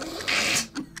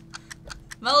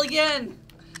 Mulligan!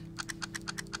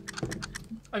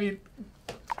 I mean,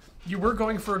 you were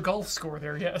going for a golf score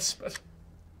there, yes, but...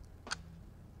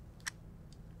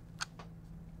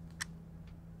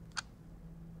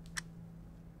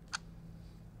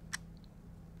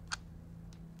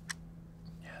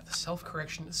 Yeah, the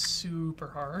self-correction is super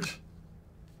hard.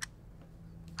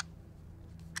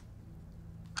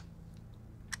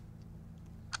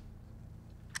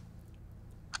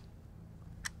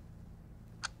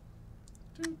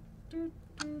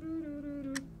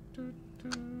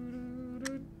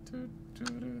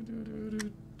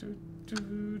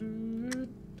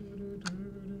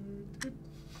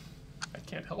 I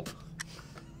can't help.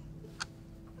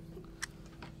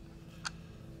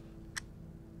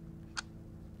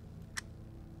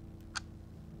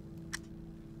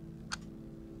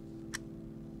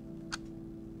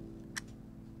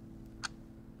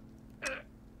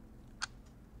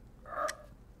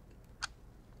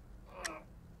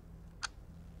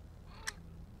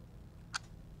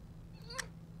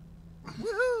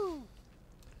 Woohoo!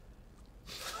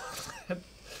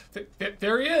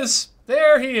 There he is.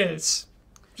 There he is.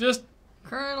 Just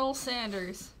Colonel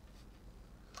Sanders.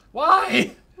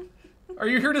 why? Are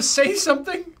you here to say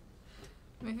something?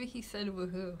 Maybe he said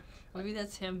woohoo. Maybe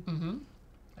that's him. Mm-hmm.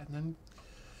 And then,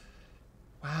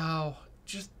 wow,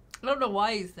 just I don't know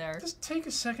why he's there. just take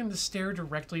a second to stare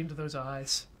directly into those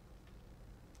eyes.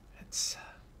 It's.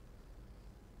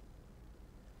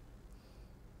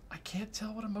 I can't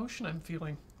tell what emotion I'm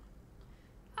feeling.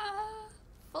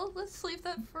 Well, let's leave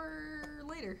that for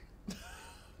later.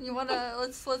 You wanna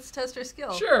let's test our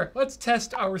skill. Sure, let's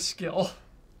test our skill.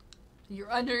 You're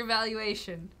under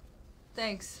evaluation.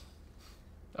 Thanks.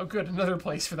 Oh, good, another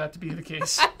place for that to be the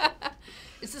case.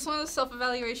 Is this one of those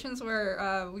self-evaluations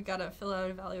where we gotta fill out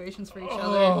evaluations for each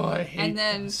Oh, other? I hate and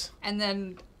then those. and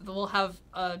then we'll have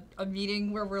a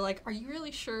meeting where we're like, are you really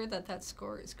sure that that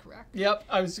score is correct? Yep,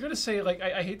 I was gonna say like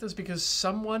I hate those because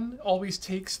someone always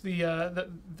takes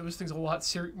those things a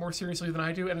lot more seriously than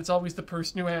I do, and it's always the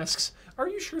person who asks, "Are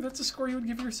you sure that's a score you would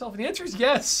give yourself?" And the answer is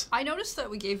yes. I noticed that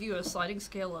we gave you a sliding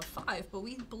scale of 5, but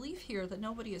we believe here that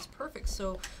nobody is perfect,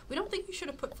 so we don't think you should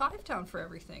have put 5 down for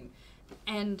everything.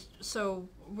 And so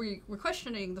we're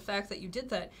questioning the fact that you did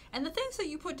that. And the things that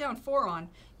you put down 4 on,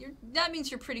 that means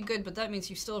you're pretty good, but that means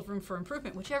you still have room for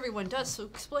improvement, which everyone does. So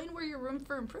explain where your room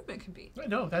for improvement can be.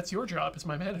 No, that's your job as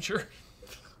my manager.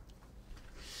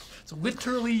 It's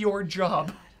literally your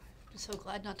job. I'm so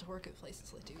glad not to work at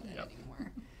places that do that Yep.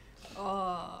 anymore.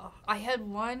 I had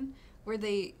one where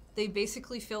they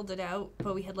basically filled it out,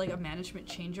 but we had like a management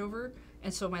changeover,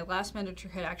 and so my last manager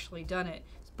had actually done it,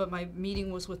 but my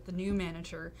meeting was with the new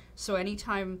manager. So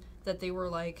anytime that they were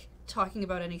like talking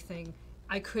about anything,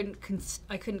 I couldn't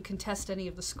contest any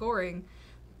of the scoring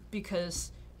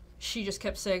because she just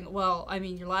kept saying, well, I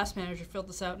mean, your last manager filled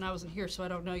this out and I wasn't here, so I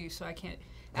don't know you, so I can't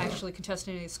actually contest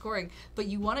any of the scoring. But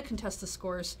you want to contest the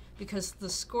scores because the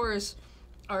scores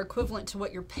are equivalent to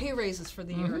what your pay raises for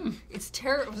the year. It's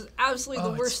terrible. It was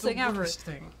absolutely the worst thing ever. Worst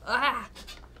thing. Ah.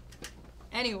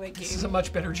 Anyway, game. This is a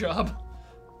much better job.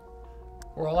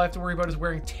 Where all I have to worry about is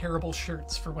wearing terrible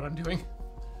shirts for what I'm doing.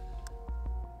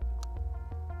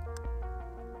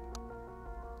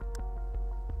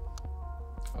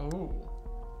 Oh.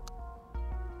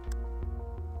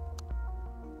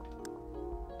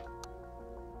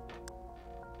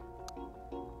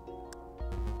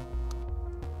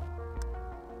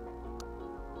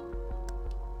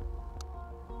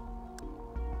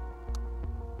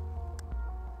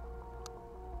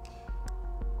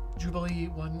 Jubilee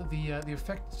one, the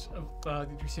effect of that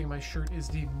you're seeing my shirt is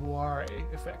the moire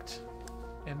effect.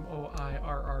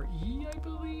 M-O-I-R-R-E, I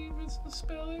believe is the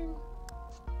spelling.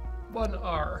 1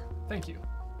 R. Thank you.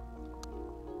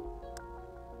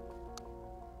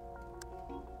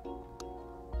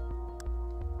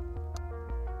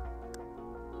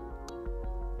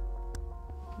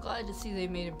 Glad to see they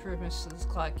made improvements to this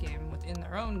clock game within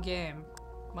their own game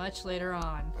much later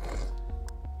on.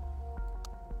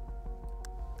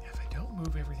 If I don't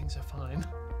move, everything's fine.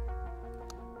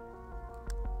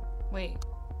 Wait,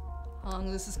 how long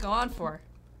does this go on for?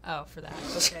 Oh, for that.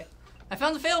 Okay. I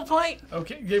found the fail point!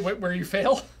 Okay, yeah, where you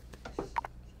fail?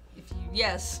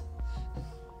 Yes.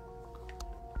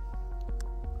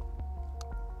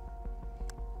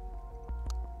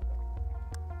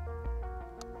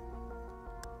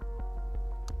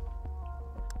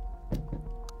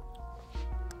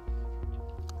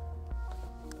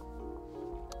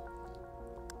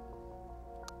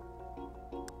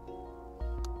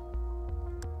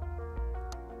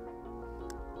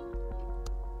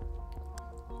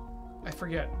 I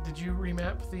forget. Did you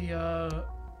remap the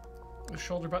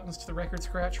shoulder buttons to the record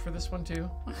scratch for this one too?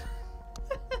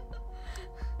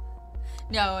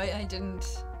 No, I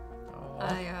didn't.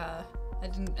 Aww. I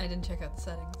didn't check out the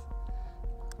settings.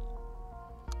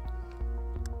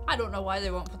 I don't know why they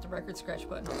won't put the record scratch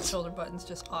button on the shoulder buttons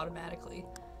just automatically.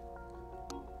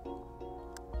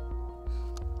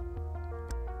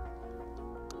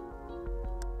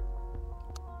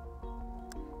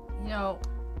 You know,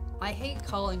 I hate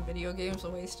calling video games a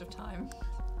waste of time,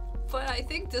 but I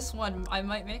think this one I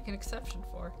might make an exception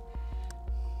for.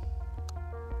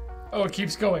 Oh, it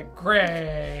keeps going.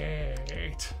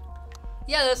 Great.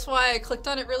 Yeah, that's why I clicked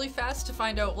on it really fast to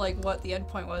find out like what the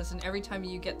endpoint was, and every time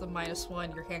you get the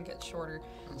 -1, your hand gets shorter.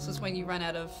 So it's when you run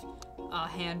out of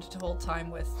hand to hold time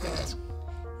with,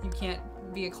 you can't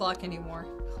be a clock anymore.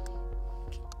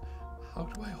 How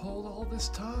do I hold all this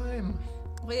time?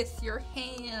 With your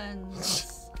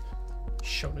hands.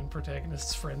 Shonen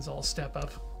protagonists' friends all step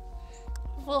up.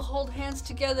 We'll hold hands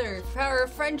together for our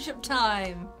friendship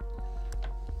time.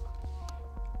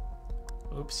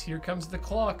 Oops, here comes the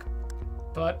clock.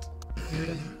 But here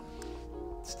to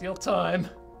steal time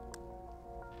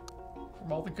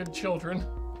from all the good children.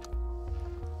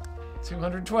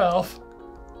 212.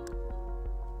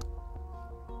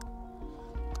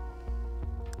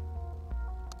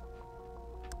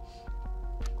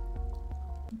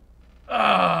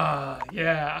 Ah,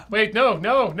 yeah. Wait, no,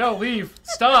 leave.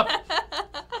 Stop.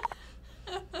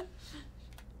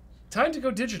 Time to go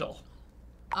digital.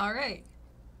 All right.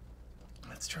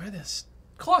 Let's try this.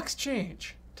 Clocks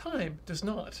change. Time does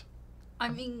not. I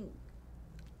mean,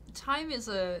 time is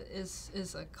a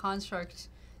construct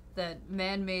that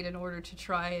man made in order to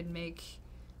try and make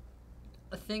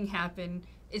a thing happen.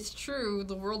 It's true,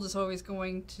 the world is always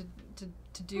going to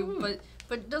do,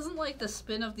 but doesn't like the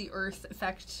spin of the Earth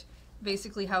affect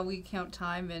basically how we count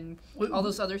time and all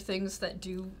those other things that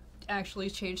do actually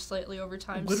change slightly over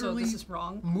time? Literally, so this is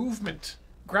wrong. Movement.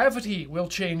 Gravity will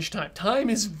change time. Time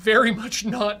is very much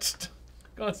not.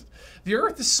 The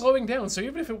Earth is slowing down, so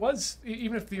even if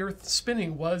the Earth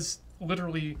spinning was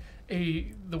literally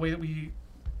the way that we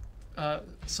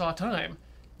saw time,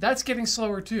 that's getting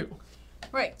slower too.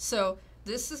 Right. So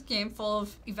this is a game full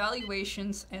of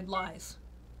evaluations and lies.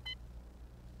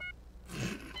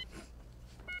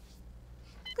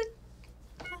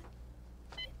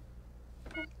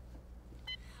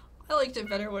 I liked it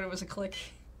better when it was a click.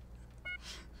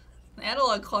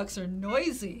 Analog clocks are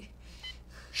noisy.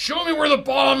 Show me where the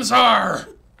bombs are!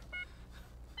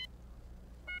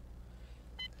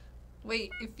 Wait,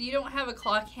 if you don't have a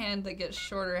clock hand that gets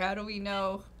shorter, how do we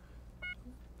know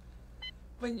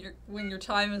when your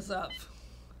time is up?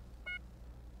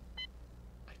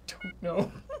 I don't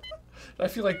know. I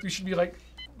feel like we should be like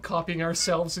copying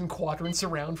ourselves in quadrants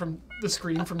around from the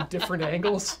screen from different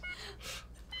angles.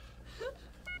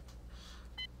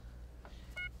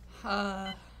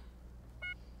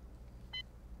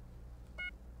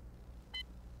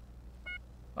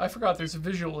 I forgot there's a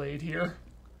visual aid here.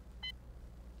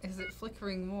 Is it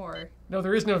flickering more? No,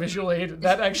 there is no visual aid.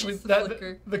 That actually, It's the that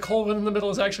flicker. the colon in the middle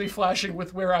is actually flashing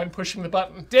with where I'm pushing the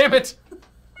button. Damn it!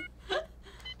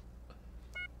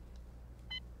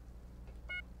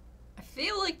 I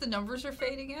feel like the numbers are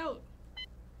fading out.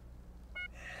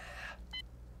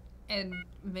 And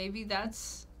maybe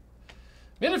that's...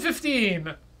 Minute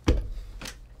 15.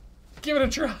 Give it a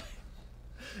try.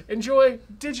 Enjoy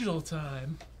digital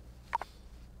time.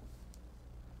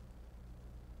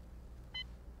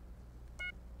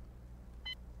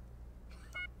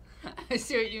 I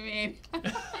see what you mean.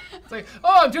 It's like,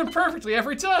 oh, I'm doing perfectly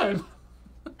every time.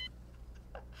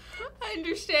 I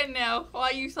understand now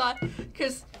why you thought...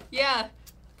 Because, yeah,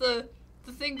 the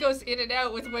thing goes in and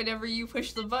out with whenever you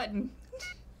push the button.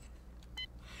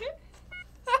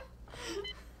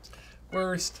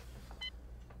 Worst.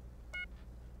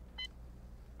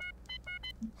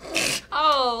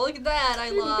 Oh, look at that. I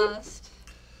lost.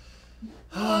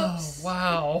 Oh, Whoops.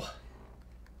 wow.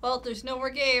 Well, there's no more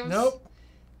games. Nope.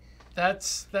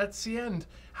 That's the end.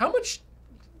 How much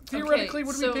theoretically Okay,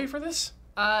 would so- we pay for this?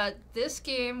 This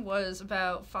game was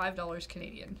about $5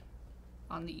 Canadian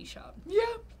on the eShop.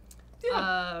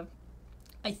 Yeah.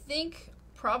 I think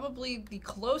probably the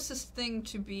closest thing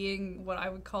to being what I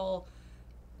would call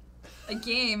a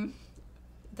game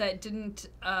that didn't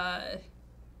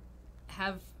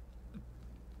have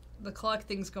the clock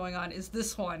things going on is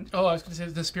this one. Oh, I was going to say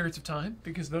the Spirits of Time,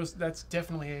 because that's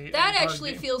definitely a That hard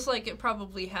actually game. feels like it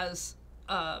probably has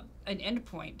an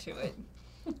endpoint to it.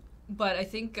 But I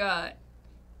think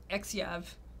Exyav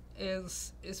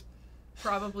is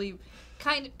probably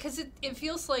kind of, because it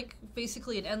feels like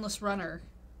basically an endless runner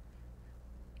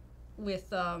with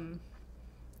some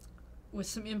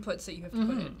inputs that you have to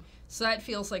put in. So that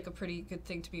feels like a pretty good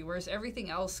thing to be, whereas everything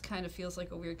else kind of feels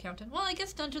like a weird countdown. Well, I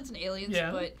guess Dungeons and Aliens,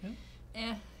 Yeah, but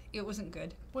yeah. it wasn't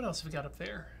good. What else have we got up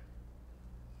there?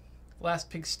 Last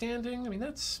Pig Standing. I mean,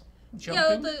 that's Yeah,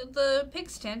 jumping. the pig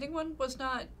standing one was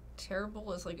not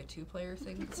terrible as like a 2-player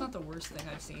thing. It's not the worst thing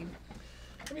I've seen.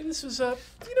 I mean, this was, you know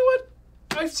what?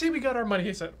 I'd say we got our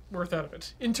money's worth out of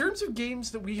it. In terms of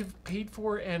games that we have paid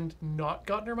for and not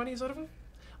gotten our money's out of it,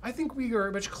 I think we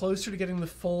are much closer to getting the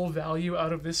full value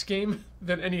out of this game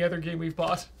than any other game we've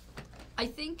bought. I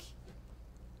think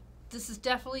this is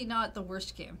definitely not the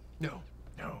worst game. No.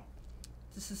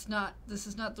 This is not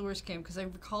the worst game, because I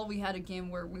recall we had a game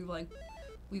where we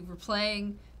were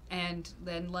playing, and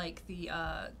then like the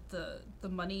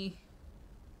money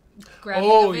grabbing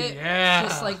of it yeah.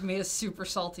 just like made us super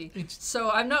salty. It's- So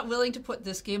I'm not willing to put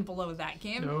this game below that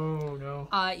game. No.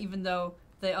 Even though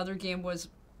the other game was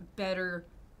better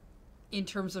in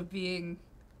terms of being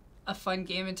a fun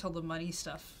game until the money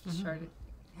stuff started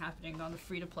happening on the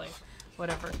free-to-play,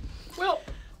 whatever. Well,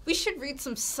 We should read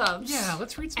some subs. yeah,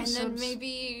 let's read some And subs. then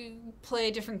maybe play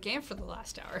a different game for the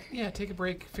last hour. Yeah, take a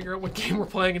break, figure out what game we're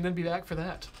playing, and then be back for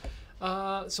that.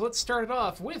 So let's start it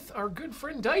off with our good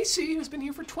friend Dicey, who's been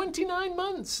here for 29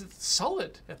 months. It's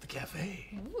solid at the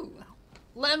cafe. Ooh.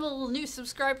 Level new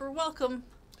subscriber, welcome.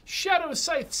 Shadow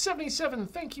Scythe 77,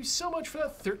 thank you so much for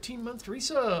that 13-month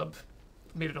resub.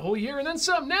 Made it a whole year and then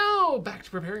some. Now back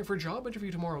to preparing for a job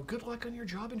interview tomorrow. Good luck on your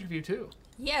job interview too.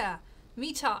 Yeah,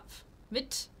 Mitop,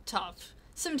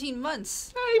 17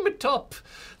 months. Hey, Matop,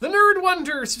 the Nerd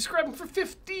Wonder, subscribing for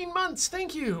 15 months.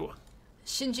 Thank you.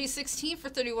 Shinji16 for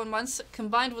 31 months.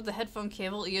 Combined with the headphone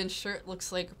cable, Ian's shirt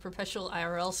looks like a perpetual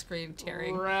IRL screen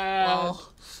tearing. Rad. Well,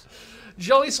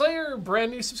 Jolly Slayer,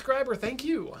 brand new subscriber. Thank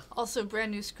you. also,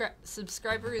 brand new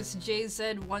subscriber is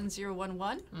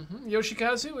JZ1011.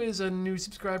 Yoshikazu is a new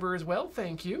subscriber as well.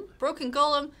 Thank you. Broken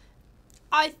Golem,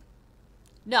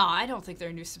 No, I don't think they're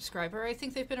a new subscriber. I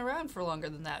think they've been around for longer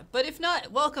than that. But if not,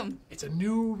 welcome. It's a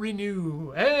new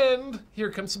renew. And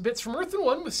here comes some bits from Earth and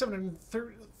One with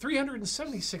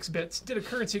 376 bits. Did a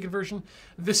currency conversion.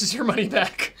 This is your money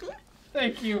back.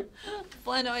 Thank you.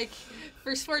 Flanoik,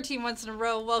 first 14 months in a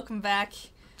row, welcome back.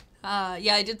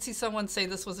 Yeah, I did see someone say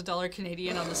this was $1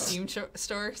 Canadian on the Steam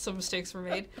store, so mistakes were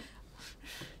made.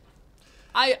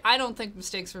 I don't think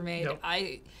mistakes were made. Nope.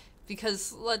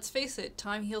 Because let's face it,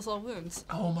 time heals all wounds.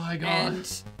 Oh my god.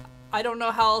 And I don't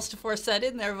know how else to force that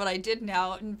in there, but I did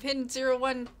now. And pin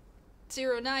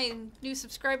 0109, new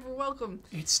subscriber, welcome.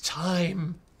 It's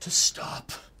time to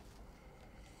stop.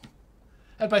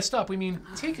 And by stop, we mean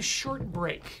take a short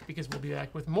break, because we'll be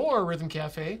back with more Rhythm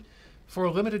Cafe for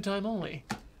a limited time only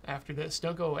after this.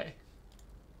 Don't go away.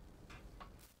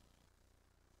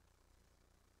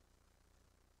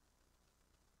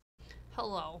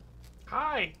 Hello.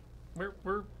 Hi.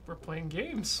 We're playing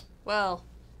games. Well,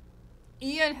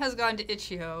 Ian has gone to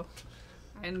Itch.io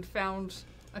and found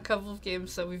a couple of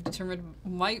games that we've determined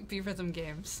might be rhythm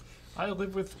games. I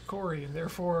live with Corey, and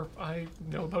therefore I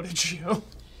know about Itch.io.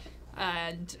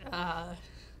 And,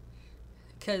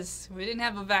 because we didn't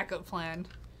have a backup plan.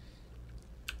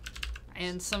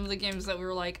 And some of the games that we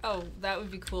were like, oh, that would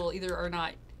be cool, either are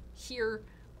not here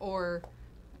or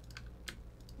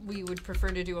we would prefer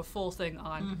to do a full thing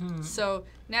on. Mm-hmm. So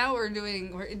now we're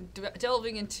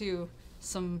delving into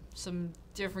some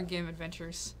different game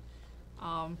adventures.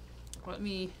 Let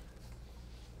me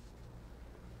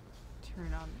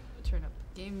turn up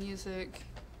game music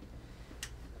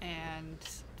and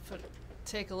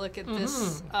take a look at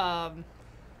this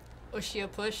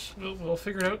Oshiya push. We'll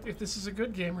figure out if this is a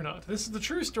good game or not. This is the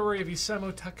true story of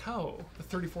Isamu Takao, the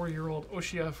 34-year-old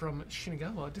Oshiya from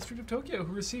Shinagawa, district of Tokyo,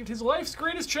 who received his life's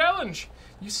greatest challenge.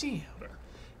 You see, however,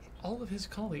 all of his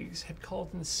colleagues had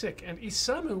called in sick, and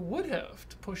Isamu would have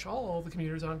to push all the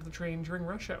commuters onto the train during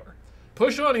rush hour.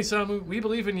 Push on, Isamu. We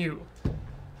believe in you.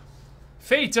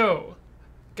 Feito.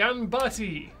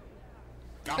 Ganbati.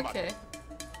 Okay.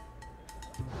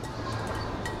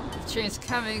 The train's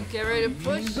coming. Get ready to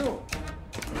push.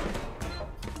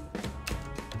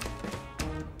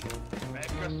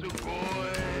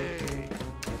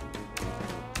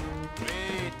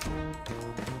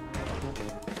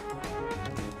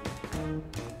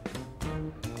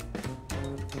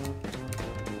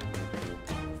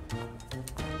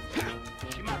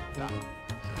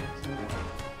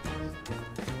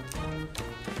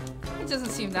 It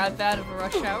doesn't seem that bad of a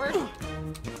rush hour.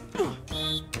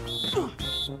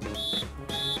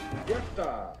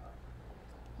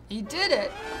 You did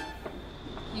it!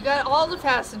 You got all the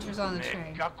passengers on the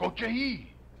train.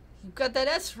 You got that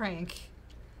S rank.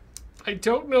 I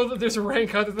don't know that there's a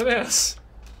rank other than S.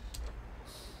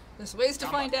 There's ways to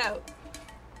find out.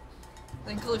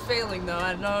 Thankfully failing though,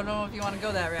 I don't know if you want to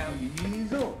go that route.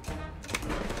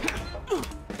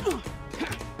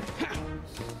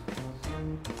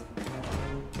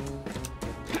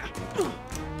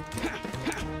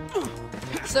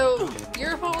 So,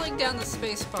 you're holding down the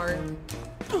space bar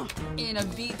in a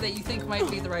beat that you think might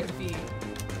be the right beat.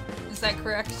 Is that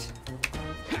correct?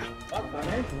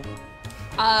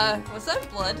 Was that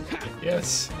blood?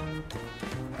 Yes.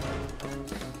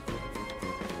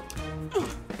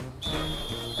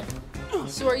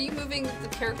 So are you moving the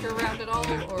character around at all,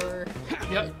 or?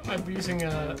 Yep, I'm using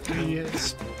the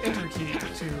enter key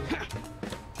to...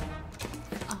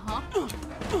 Uh-huh.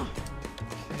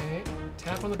 Okay,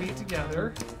 tap on the beat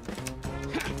together.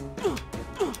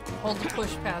 Hold the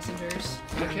push passengers.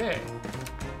 Okay.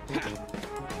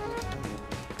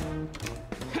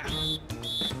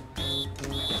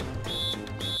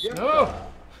 No!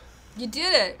 You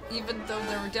did it! Even though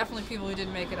there were definitely people who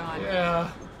didn't make it on.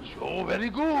 Yeah. So very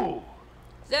good.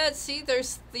 Yeah, see,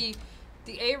 there's the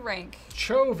A rank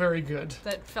Cho, very good.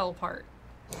 that fell apart.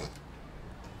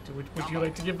 Would you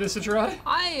like to give this a try?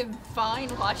 I am fine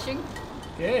watching.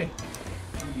 Okay.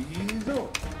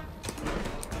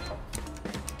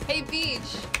 Hey,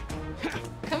 Beach!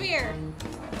 Come here!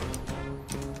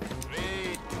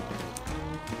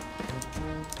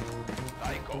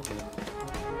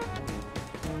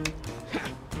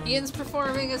 Ian's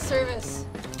performing a service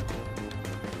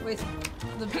with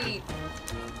the beat.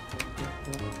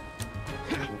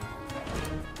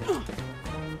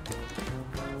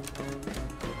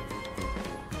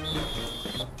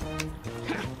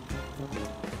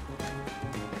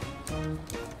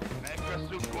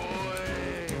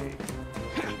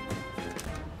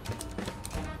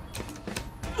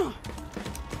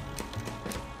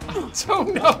 Oh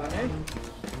no!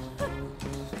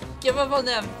 Give up on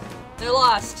them. They're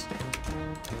lost.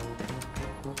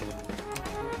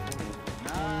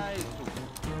 Nice.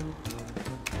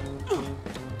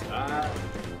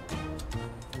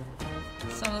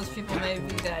 Some of those people may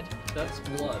be dead. That's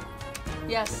blood.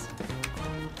 Yes.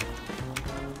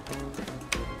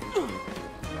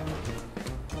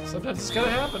 Sometimes it's gotta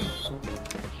happen.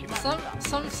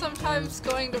 Sometimes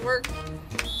going to work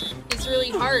is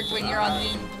really hard when you're on the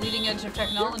bleeding edge of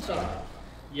technology.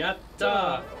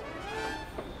 Yatta!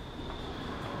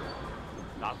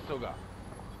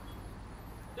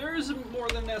 There isn't more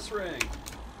than S rank.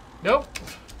 Nope.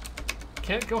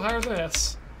 Can't go higher than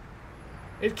S.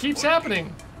 It keeps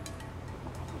happening.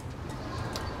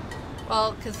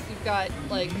 Well, because you've got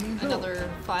like another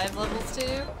 5 levels to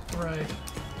do. Right.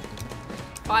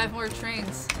 5 more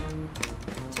trains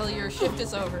until your shift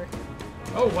is over.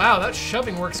 Oh wow, that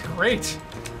shoving works great.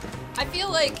 I feel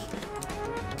like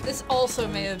This also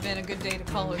may have been a good day to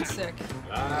call in sick.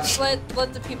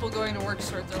 Let the people going to work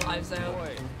sort their lives out.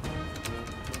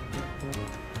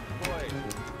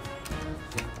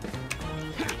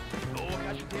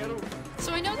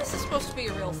 So I know this is supposed to be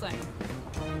a real thing.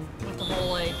 With the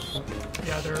whole, like,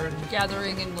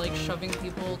 gathering and, like, shoving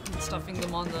people and stuffing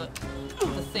them on the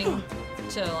thing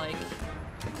to, like,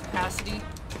 capacity.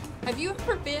 Have you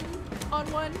ever been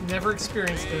on one? Never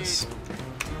experienced this.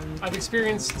 I've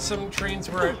experienced some trains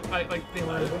where they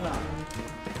were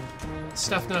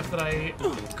stuffed enough that I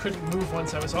couldn't move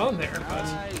once I was on there, but...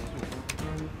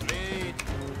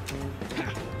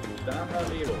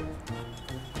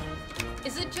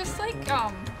 Is it just like,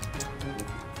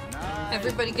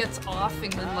 everybody gets off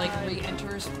and then, like,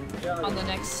 re-enters on the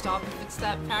next stop if it's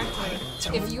that packed?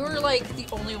 Like, if you're, like, the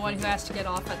only one who has to get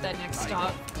off at that next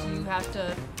stop, do you have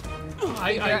to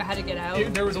figure out how to get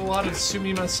out? There was a lot of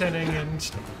sumimasening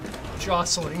and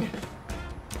jostling.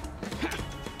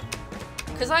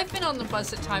 Because I've been on the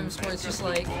bus at times where it's just,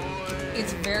 like,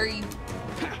 it's very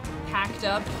packed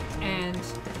up and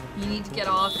you need to get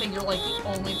off and you're, like, the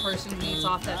only person who needs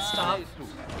off that stop.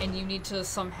 And you need to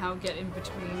somehow get in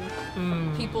between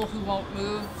people who won't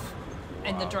move,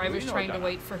 and the driver's trying to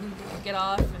wait for who to get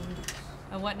off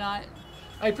and whatnot.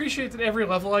 I appreciate that every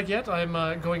level I get, I'm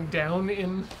going down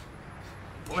in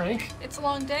rank. It's a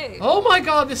long day. Oh my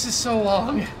god, this is so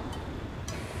long!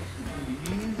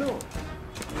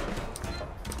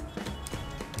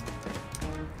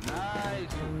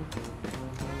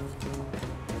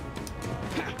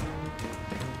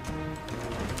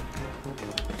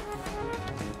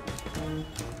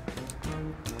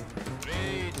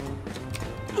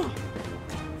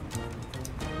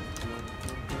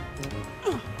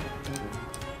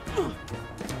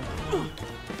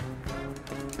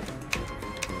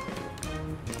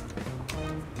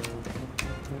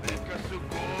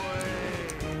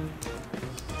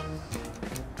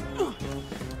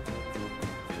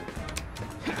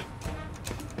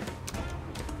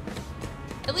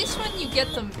 At least when you get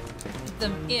them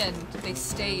in, they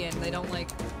stay in. They don't, like,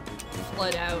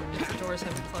 flood out if the doors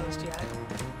haven't closed yet.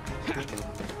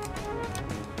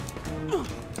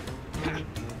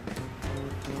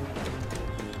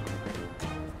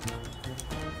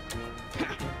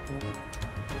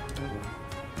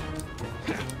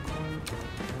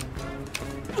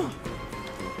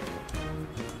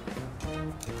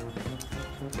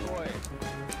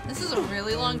 This is a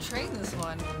really long train, this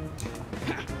one.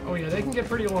 Oh yeah, they can get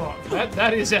pretty long.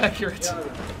 That is accurate.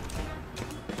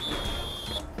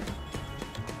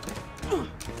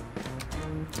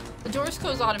 The doors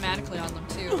close automatically on them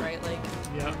too, right? Like,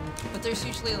 Yeah. but there's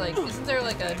usually, like, isn't there,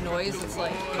 like, a noise that's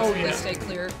like, Oh, they yeah. stay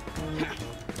clear?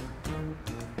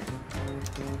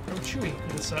 Oh, Chewie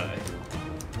to the side.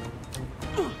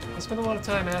 I spent a lot of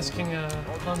time asking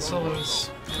Han Solo's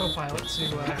co-pilot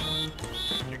to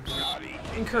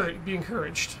be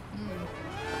encouraged.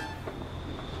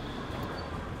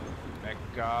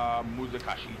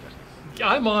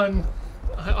 I'm on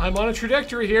a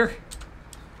trajectory here.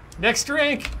 Next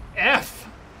rank, F.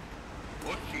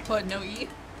 What, no E?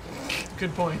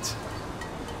 Good point.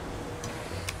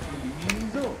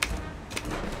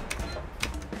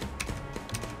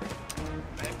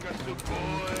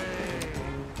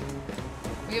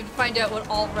 We have to find out what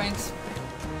all ranks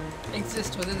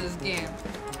exist within this game.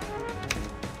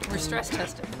 We're stress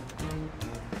testing.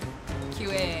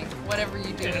 QAing. Whatever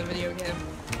you do in a video game.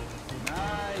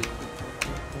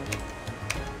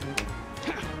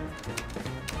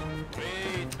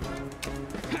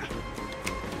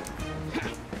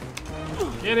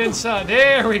 Get inside.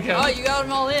 There we go. Oh, you got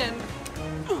them all in.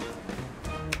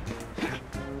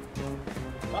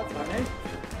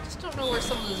 Just don't know where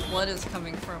some of this blood is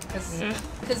coming from,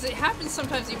 because it happens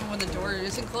sometimes even when the door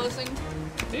isn't closing.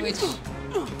 Maybe Which,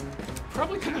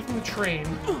 probably coming from the train.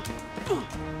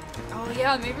 oh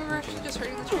yeah, maybe we're actually just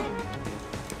hurting the train.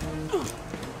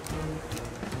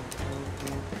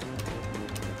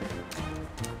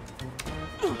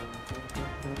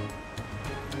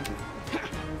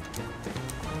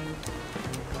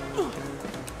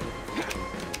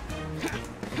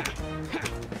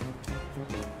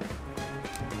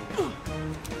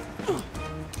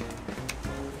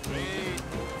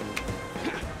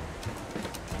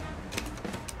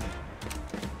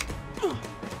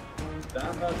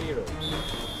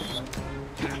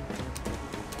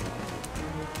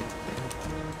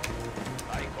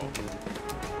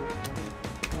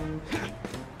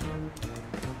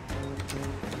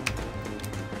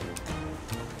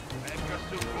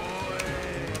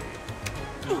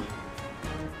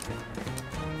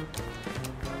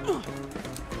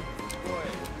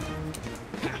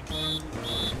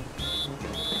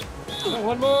 Oh,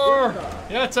 one more!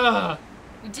 Yatta!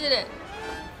 We did it.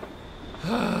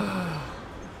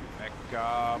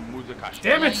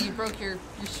 Damn it! You broke your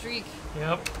streak.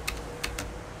 Yep.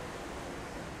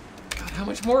 God, how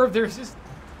much more of there's just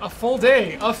a full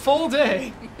day? A full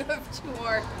day! You have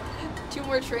two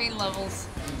more train levels.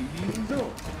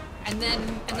 And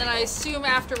then I assume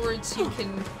afterwards you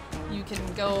can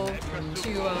go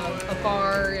to a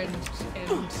bar and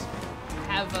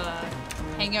have a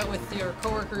hang out with your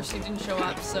coworkers who didn't show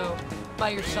up. So by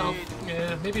yourself.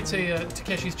 Yeah, maybe it's a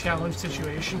Takeshi's Challenge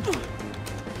situation.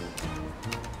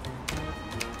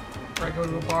 Where I go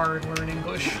to a bar and learn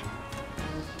English.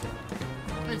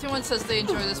 Everyone says they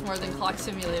enjoy this more than Clock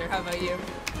Simulator. How about you?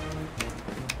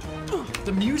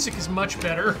 The music is much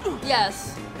better.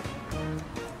 Yes.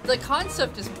 The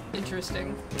concept is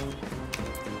interesting.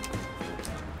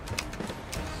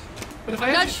 But if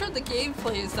I'm not sure the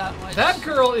gameplay is that much. That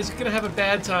girl is gonna have a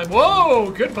bad time. Whoa!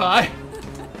 Goodbye.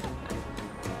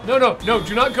 No,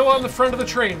 do not go on the front of the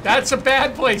train. That's a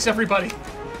bad place, everybody.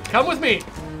 Come with me.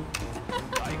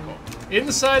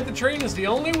 Inside the train is the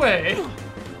only way.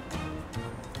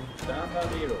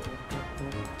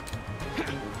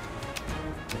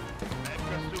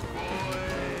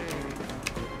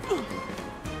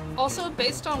 Also,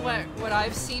 based on what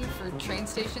I've seen for train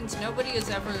stations, nobody is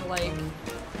ever like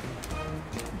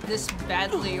this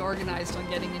badly organized on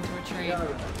getting into a train.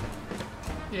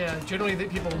 Yeah, generally the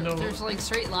people know. There's like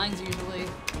straight lines usually.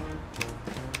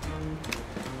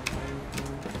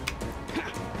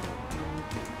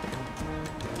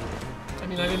 I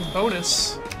mean, I'm in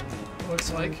bonus.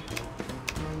 Looks like.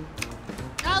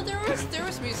 No, there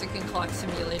was music in Clock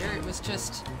Simulator. It was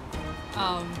just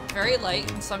very light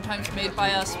and sometimes made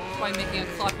by us by making a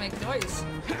clock make noise.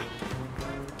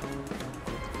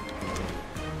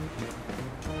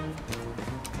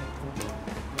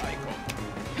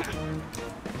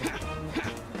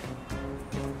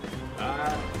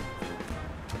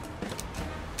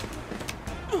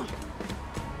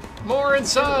 More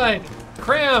inside!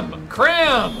 Cram!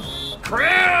 Cram!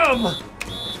 Cram!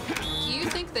 Do you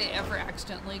think they ever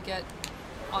accidentally get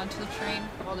onto the train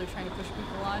while they're trying to push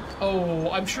people on?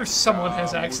 Oh, I'm sure someone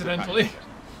has accidentally.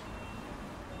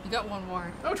 You got one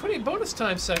more. Oh, 28 bonus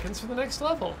time seconds for the next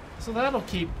level. So that'll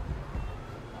keep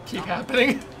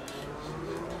happening.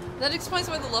 That explains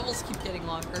why the levels keep getting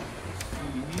longer.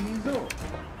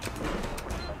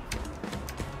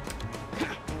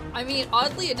 I mean,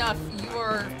 oddly enough, you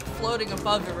are floating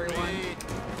above everyone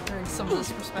during some of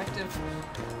this perspective.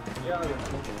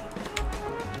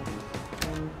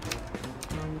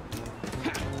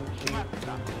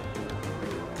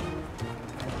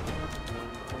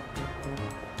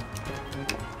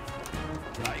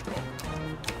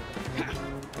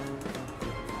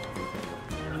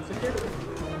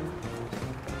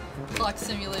 Clock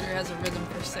Simulator has a rhythm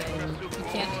per se. You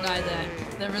can't deny that.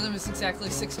 That rhythm is exactly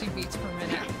 60 beats per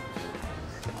minute.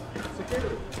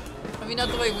 I mean, not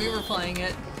the way we were playing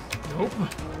it. Nope.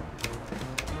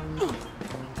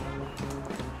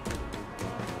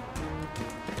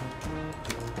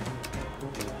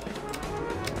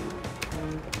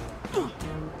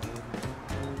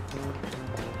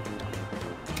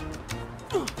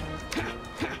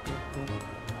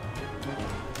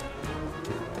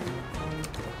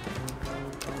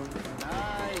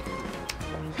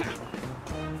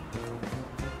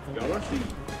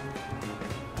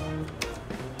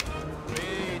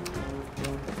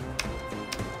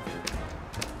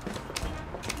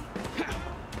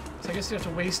 So I guess you have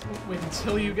to wait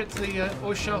until you get to the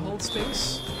Oshiya hold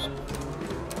space.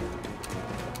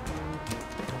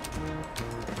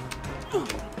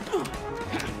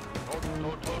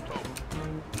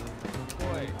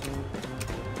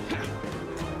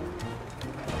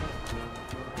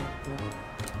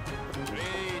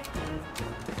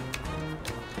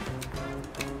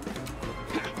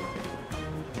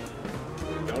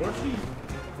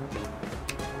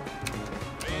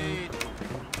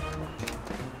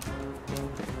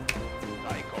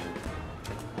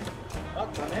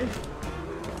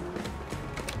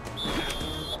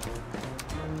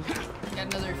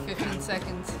 Got another 15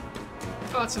 seconds.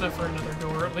 Oh, that's enough for another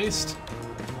door at least.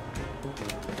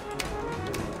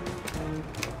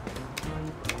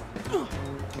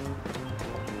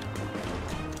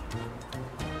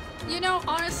 You know,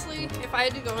 honestly, if I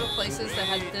had to go to places that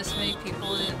had this many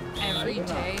people in every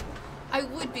day, I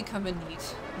would become a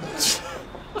NEET.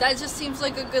 That just seems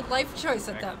like a good life choice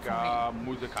at that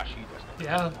point.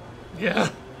 Yeah. Yeah.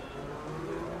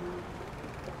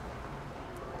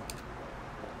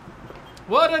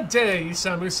 What a day,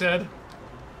 Isamu said.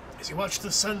 As he watched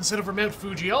the sun set over Mount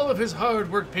Fuji, all of his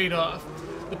hard work paid off.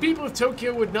 The people of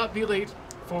Tokyo would not be late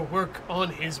for work on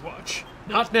his watch.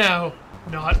 Not now,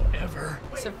 not ever.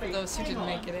 Except for those who didn't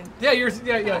make it in.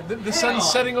 Yeah, the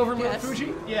sun's setting over Mount Yes.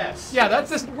 Fuji? Yes. Yeah, that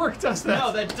doesn't work, does that?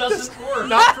 No, that doesn't work.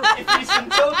 Not for... If he's in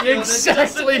Tokyo,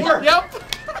 Exactly. that doesn't work. Yep.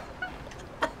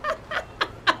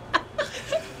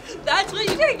 That's what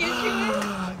you gotta get you.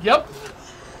 Yep.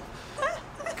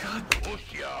 God.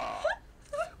 Oshiya.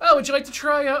 Oh, would you like to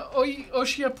try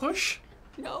Oshiya push?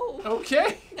 No,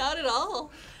 Okay. not at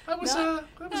all. That was Not-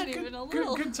 a not even a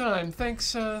little. good time.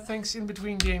 Thanks in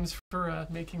between games for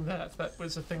making that. That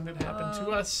was a thing that happened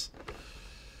to us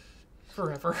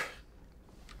forever.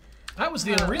 That was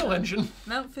the Unreal Engine.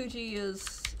 Mount Fuji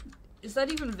is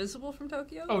that even visible from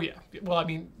Tokyo? Oh yeah. Well, I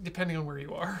mean, depending on where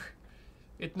you are,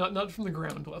 it not from the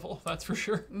ground level. That's for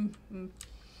sure. Mm-hmm.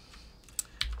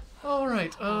 All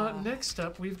right. Next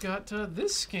up, we've got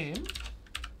this game,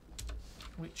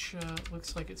 which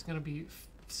looks like it's going to be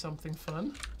something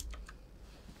fun.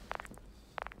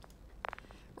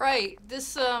 Right.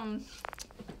 This what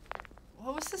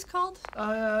was this called?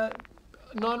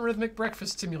 Nonrhythmic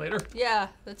breakfast simulator. Yeah,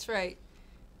 that's right.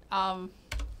 So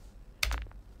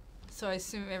I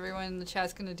assume everyone in the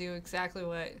chat's gonna do exactly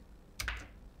what.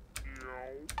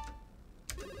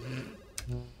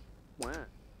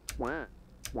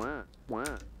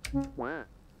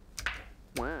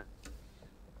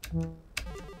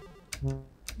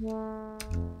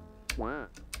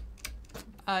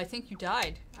 I think you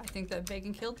died. I think that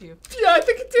bacon killed you. Yeah, I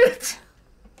think it did.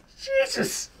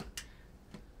 Jesus.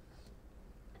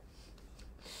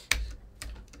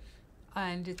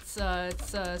 And it's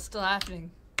still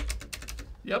happening.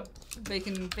 Yep.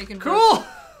 Bacon broke, Cool.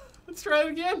 Let's try it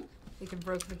again. bacon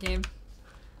broke the game.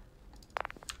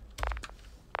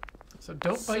 So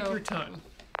don't bite So- your tongue.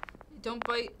 Don't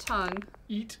bite tongue.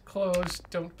 Eat, close,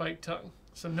 don't bite tongue.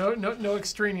 So no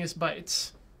extraneous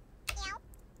bites.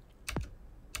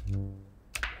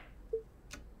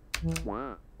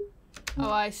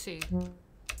 Oh, I see.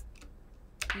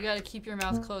 You gotta keep your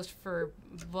mouth closed for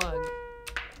bug.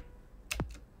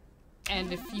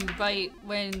 And if you bite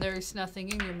when there's nothing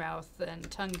in your mouth, then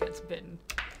tongue gets bitten.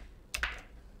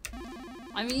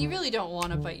 I mean, you really don't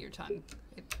want to bite your tongue.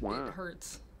 It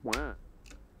hurts.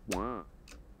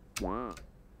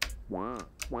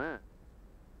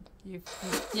 You've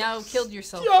now killed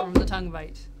yourself Yup. from the tongue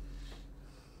bite.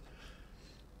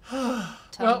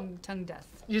 Tongue death.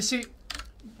 You see,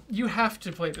 you have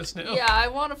to play this now. Yeah, I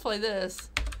want to play this.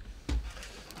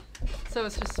 So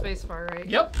it's just spacebar, right?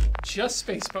 Yep. Just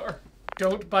spacebar.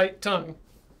 Don't bite tongue.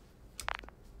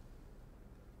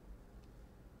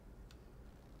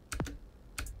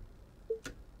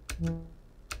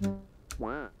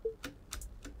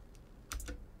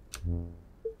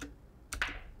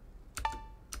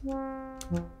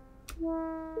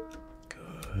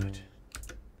 Good.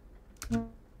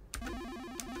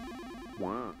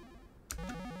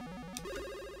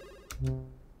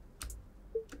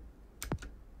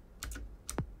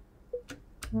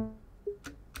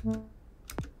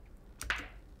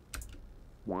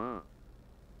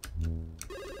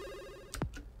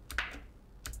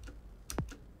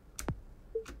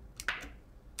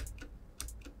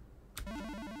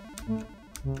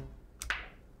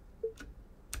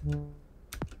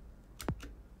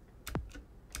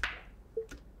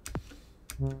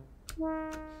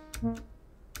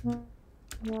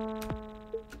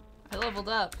 I leveled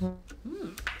up.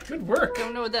 Good work.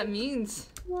 Don't know what that means.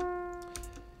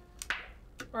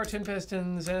 R10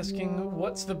 Pistons asking,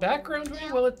 what's the background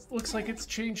doing? Well, it looks like it's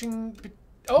changing.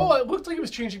 Oh, it looked like it was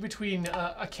changing between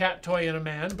a cat toy and a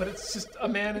man, but it's just a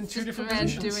man in two different Men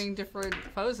positions. doing different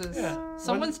poses. Yeah.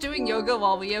 Someone's doing yoga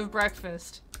while we have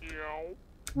breakfast.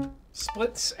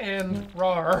 Splits and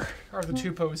rar are the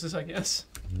two poses, I guess.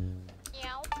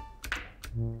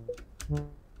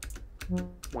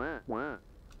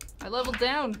 I leveled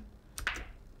down.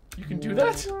 You can do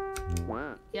that?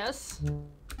 Yes.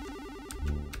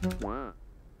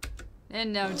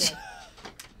 And now I'm dead.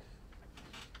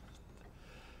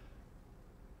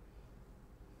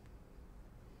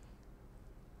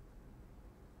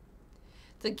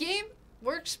 The game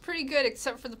works pretty good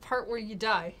except for the part where you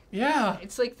die. Yeah.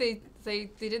 It's like they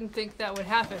didn't think that would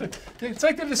happen. It's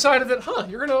like they decided that,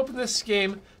 you're going to open this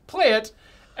game, play it,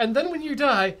 and then when you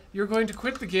die, you're going to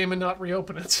quit the game and not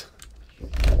reopen it.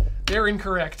 They're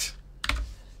incorrect.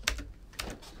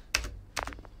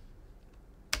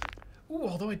 Ooh,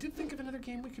 although I did think of another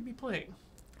game we could be playing.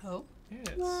 Oh?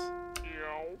 Yes.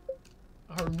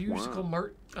 Our musical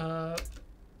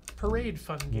parade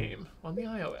fun game on the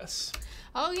iOS.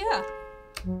 Oh yeah.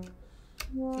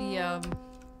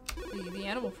 The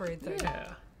animal parade thing.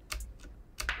 Yeah.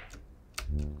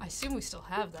 I assume we still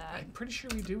have that. I'm pretty sure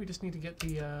we do. We just need to get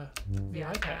the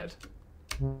iPad.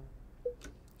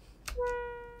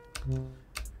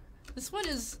 This one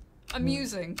is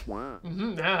amusing.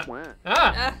 Mm-hmm.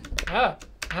 Ah.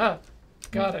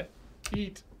 Gotta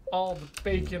eat all the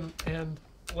bacon and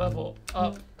level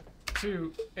up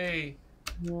to a...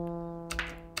 No!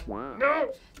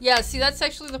 Yeah, see, that's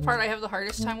actually the part I have the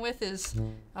hardest time with, is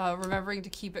remembering to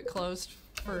keep it closed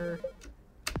for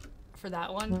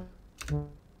that one.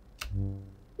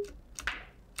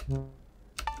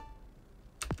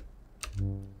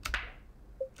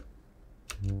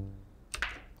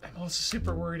 I'm also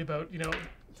super worried about,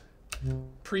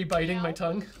 pre-biting my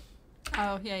tongue.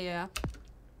 Oh, yeah.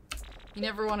 You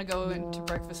never want to go into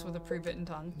breakfast with a pre-bitten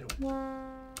tongue. Nope.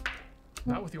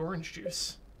 Not with the orange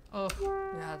juice. Oh,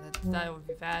 yeah, that would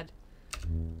be bad.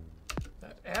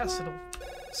 That acid'll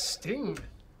sting.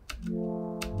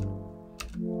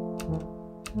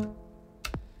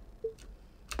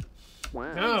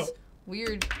 No. These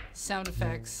weird sound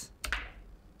effects.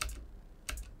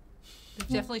 They've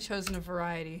definitely chosen a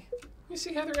variety. You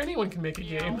see, Heather, anyone can make a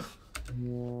game.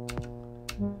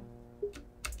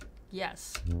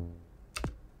 Yes.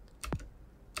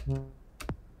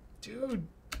 Dude,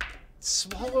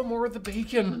 swallow more of the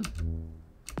bacon.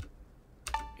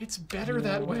 It's better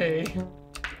that way.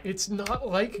 It's not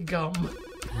like gum.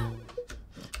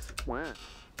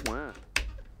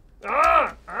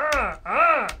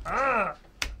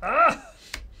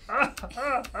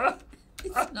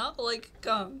 It's not like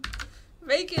gum.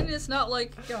 Bacon is not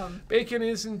like gum. Bacon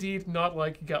is indeed not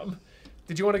like gum.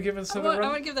 Did you want to give us another I run?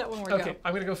 want to give that one more Okay, go.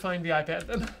 I'm gonna go find the iPad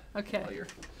then. Okay.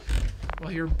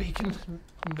 While you're bacon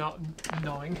not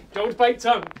gnawing. Don't bite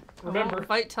tongue. Remember. I won't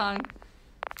bite tongue.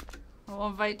 I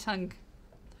won't bite tongue.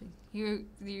 You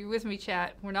with me,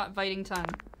 chat? We're not biting tongue.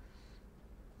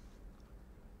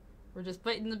 We're just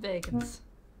biting the bacons.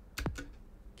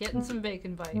 Getting some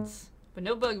bacon bites, but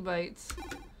no bug bites.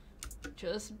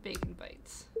 Just bacon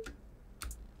bites.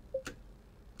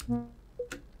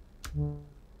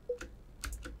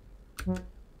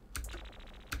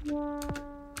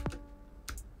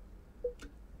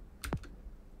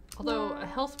 Although a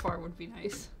health bar would be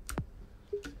nice.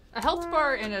 A health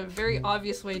bar and a very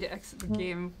obvious way to exit the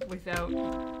game without,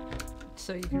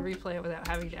 so you can replay it without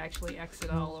having to actually exit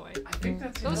all the way. I think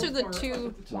that's Those are the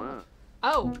two.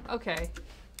 Oh, okay.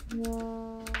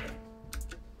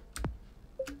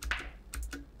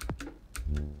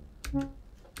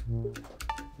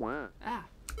 Ah.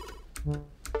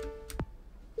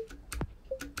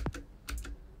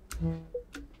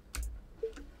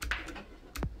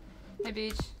 Hey,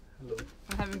 Beach. Hello.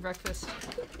 I'm having breakfast.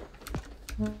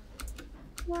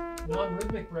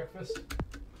 Non-rhythmic breakfast.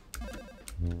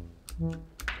 It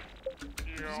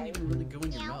doesn't even really go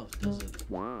in your mouth, does it?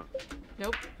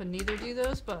 Nope, but neither do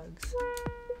those bugs.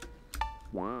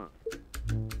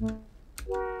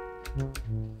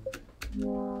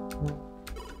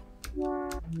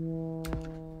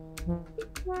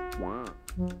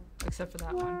 Except for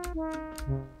that one.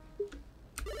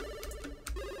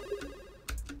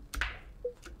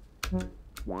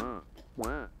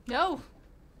 No!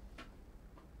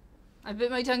 I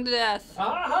bit my tongue to death.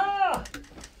 Aha!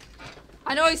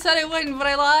 I know I said I wouldn't, but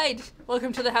I lied.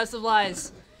 Welcome to the House of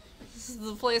Lies. This is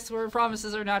the place where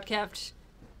promises are not kept.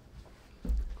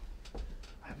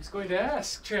 I was going to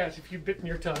ask, Chat, if you'd bitten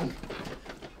your tongue.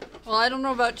 Well, I don't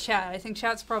know about chat. I think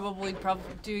chat's probably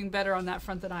doing better on that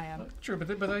front than I am. True,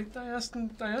 but I asked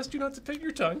you not to bite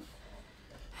your tongue.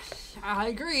 I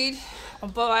agreed,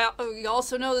 but we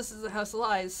also know this is the House of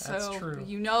Lies, so That's true.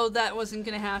 you know that wasn't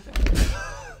gonna happen.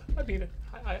 I mean,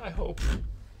 I hope.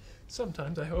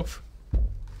 Sometimes I hope.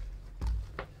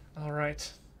 All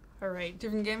right. All right,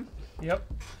 different game. Yep.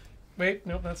 Wait,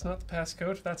 no, that's not the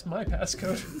passcode. That's my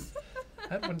passcode.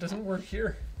 That one doesn't work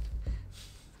here.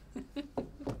 All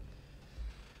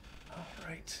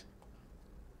right.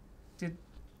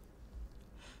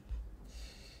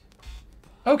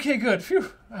 Okay, good.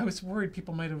 Phew. I was worried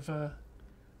people might have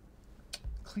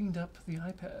cleaned up the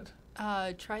iPad.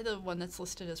 Try the one that's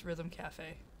listed as Rhythm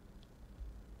Cafe.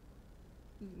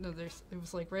 No, it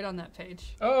was like right on that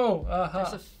page. Oh,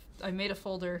 uh-huh. I made a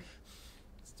folder.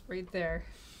 It's right there.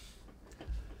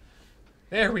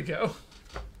 There we go.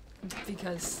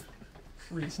 Because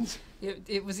Reasons.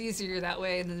 it was easier that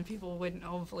way, and then people wouldn't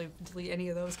hopefully delete any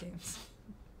of those games.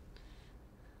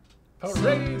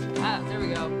 Parade! There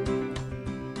we go.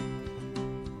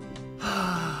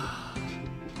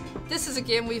 This is a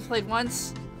game we played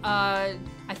once. I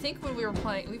think when we were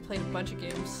playing, we played a bunch of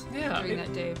games during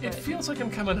that day. It feels like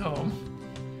I'm coming home.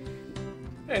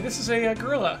 Hey, this is a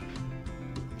gorilla.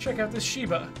 Check out this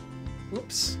Shiba.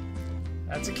 Whoops.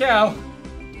 That's a cow.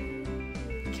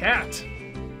 Cat.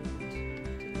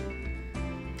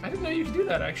 I didn't know you could do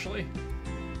that, actually.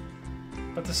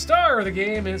 But the star of the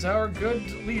game is our good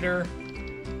leader.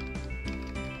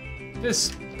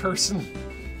 This person.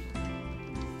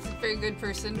 It's a very good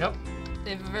person. Yep.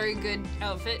 They have a very good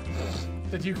outfit.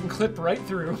 That you can clip right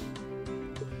through.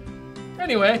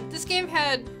 Anyway. This game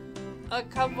had a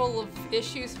couple of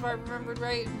issues, if I remembered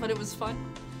right, but it was fun.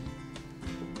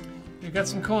 We've got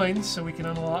some coins, so we can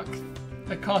unlock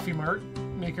a coffee mart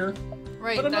maker.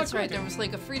 Right, But I'm that's not right. clicking. There was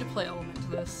like a free-to-play element to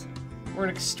this. We're in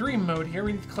extreme mode here.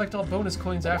 We need to collect all bonus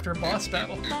coins after a boss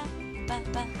battle.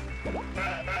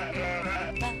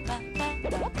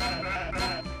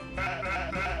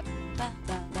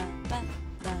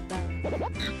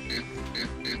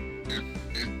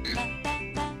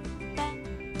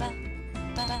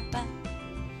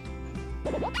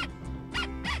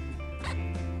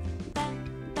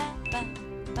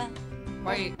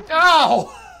 Right.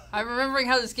 Ow! I'm remembering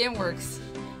how this game works.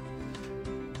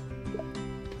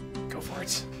 Go for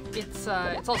it. It's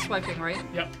all swiping, right?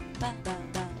 Yep.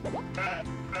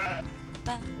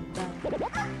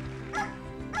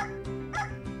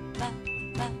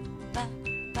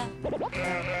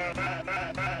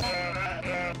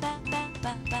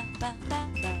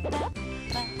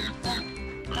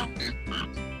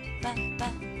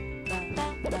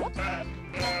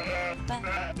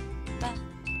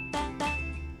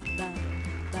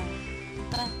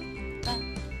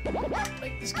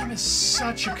 Like, this game has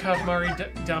such a Katamari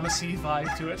Damacy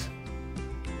vibe to it.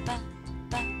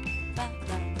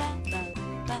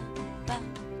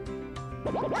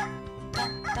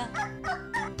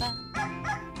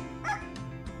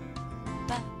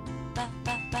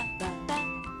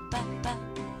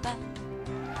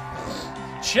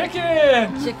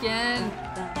 Chicken! Chicken.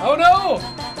 Oh no!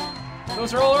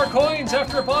 Those are all our coins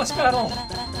after a boss battle.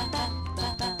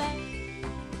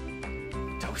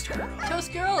 Toast girl.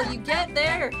 Toast girl, you get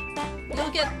there.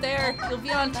 You'll get there. You'll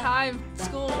be on time.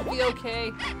 School will be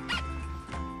okay.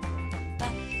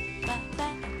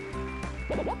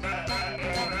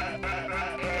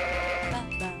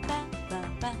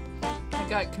 I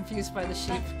got confused by the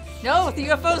sheep. No, the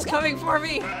UFO's coming for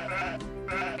me!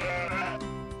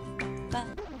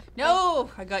 No!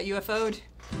 I got UFO'd.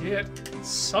 Get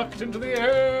sucked into the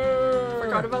air.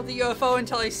 Forgot about the UFO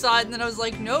until I saw it, and then I was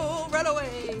like, no, run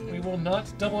away! We will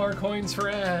not double our coins for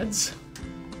ads.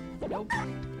 Nope.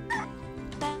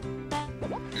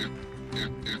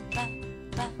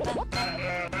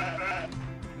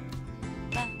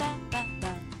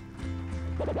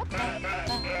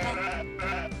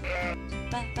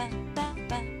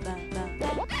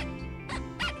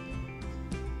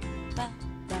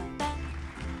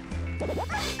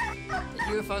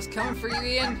 The UFO's coming for you,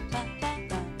 Ian.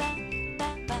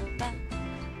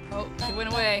 Oh, he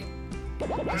went away.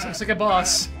 This looks like a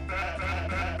boss.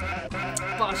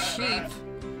 Boss sheep.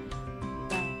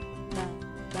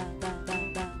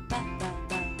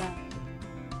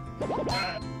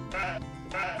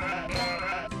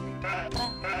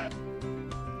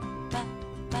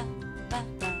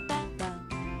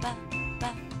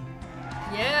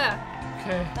 Yeah.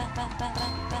 Okay.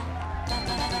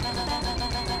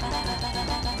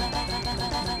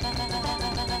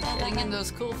 Getting in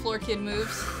those cool floor kid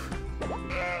moves.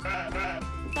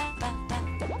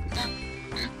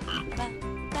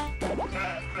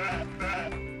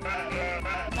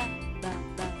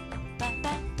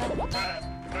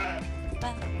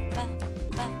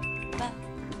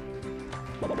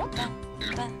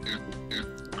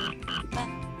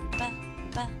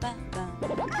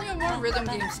 Yeah, more rhythm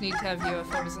games need to have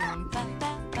UFOs in them.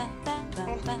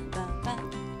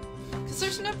 Because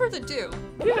there's a number that do.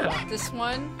 Yeah. This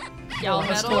one, Well, Gal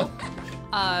that's Metal,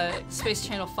 cool. Space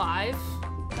Channel 5,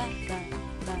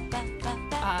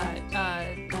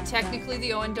 technically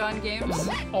the Owen Dawn games.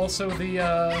 Also the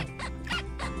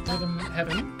Rhythm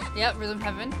Heaven. Yep, Rhythm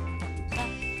Heaven.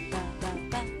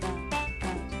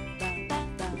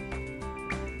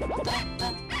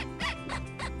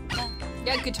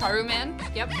 Yeah, Guitaru Man.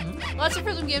 Yep. Lots of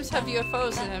rhythm games have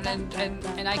UFOs in them,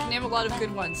 and I can name a lot of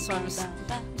good ones. So I'm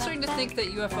starting to think that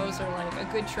UFOs are like a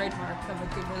good trademark of a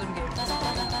good rhythm game.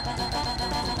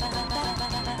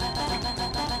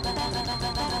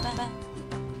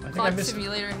 I think I Clock missed.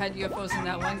 Simulator had UFOs in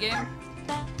that one game.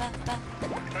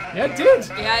 Yeah, it did.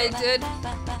 Yeah, it did.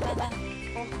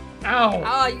 Ow.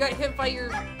 Oh, you got hit by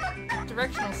your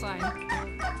directional sign.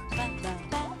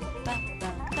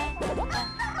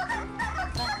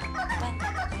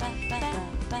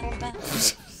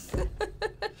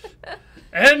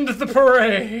 End the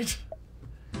parade.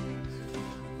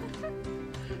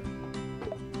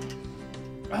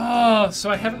 Oh, Oh,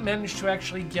 so I haven't managed to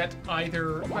actually get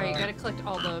either. Right, you gotta collect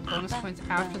all the bonus points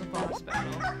after the bonus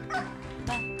battle.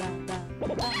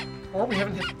 Or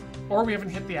we haven't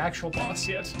hit the actual boss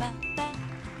yet.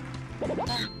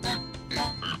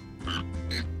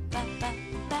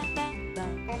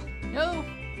 No!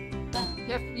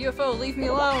 UFO, leave me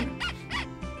alone!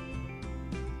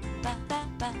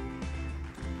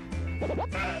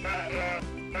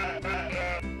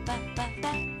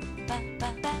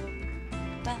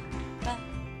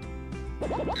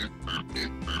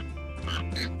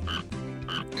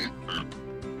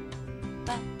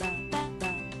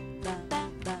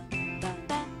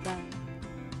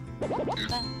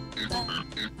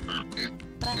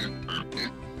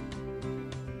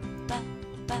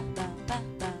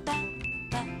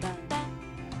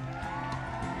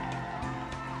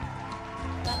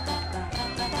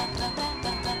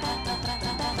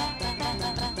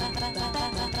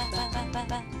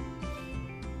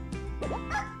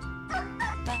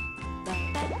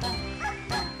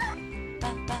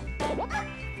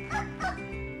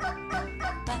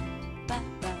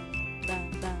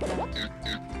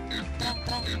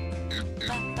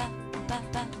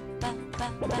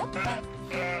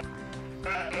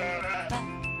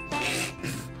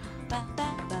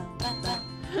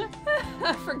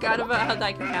 I forgot about how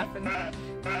that can happen.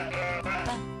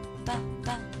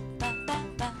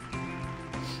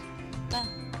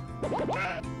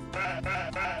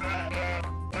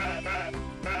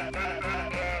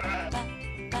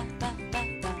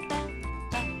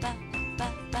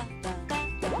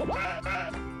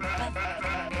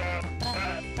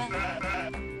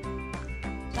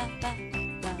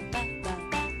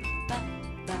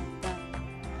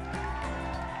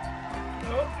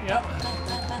 Oh, yeah.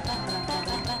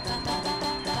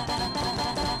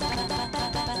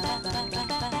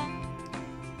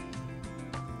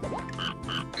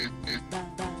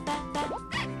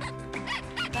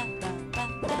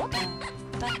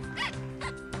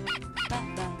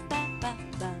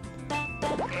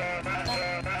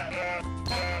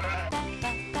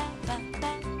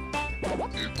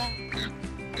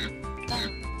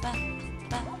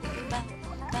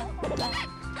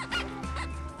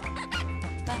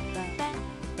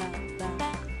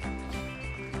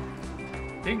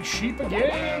 Big sheep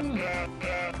again!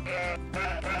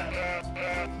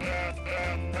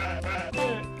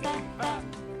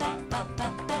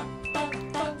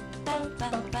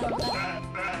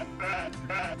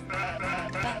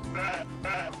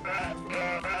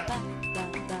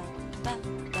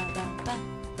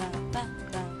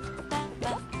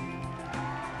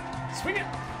 Swing it!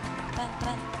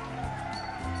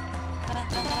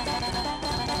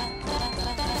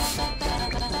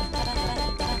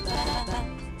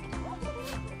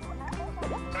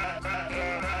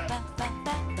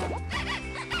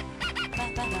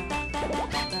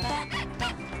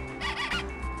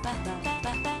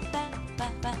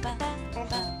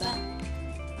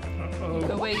 Uh-oh.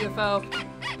 Go away, UFO.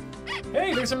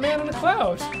 Hey, there's a man in a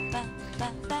cloud!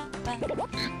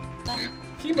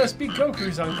 He must be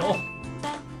Goku's uncle.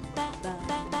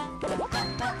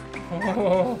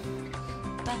 Oh.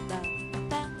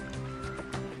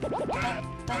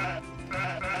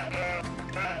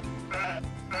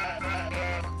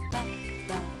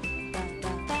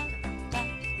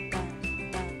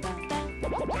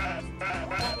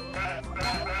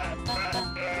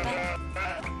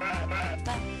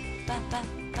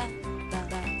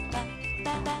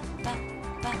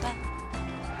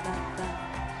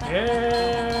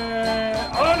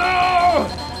 Yeah! Oh no!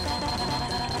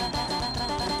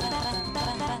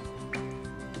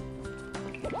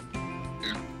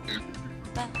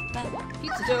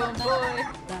 Pizza Dome, boy!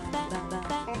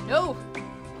 No!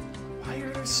 Why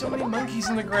are there so many monkeys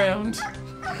in the ground?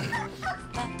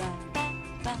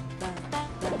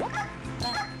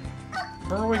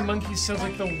 Burrowing monkeys sounds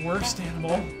like the worst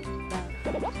animal.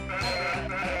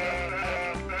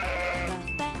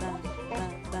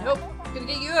 Nope! Gonna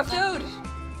get UFO'd!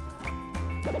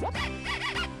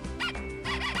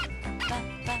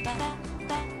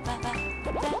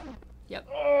 Yep.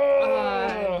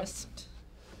 I missed.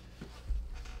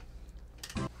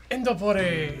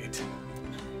 Endoporade!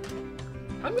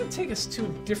 I'm gonna take us to a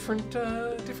different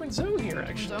zone here,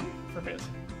 actually, Zone? for a bit.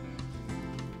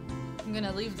 I'm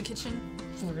gonna leave the kitchen.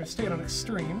 We're gonna stay on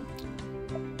extreme.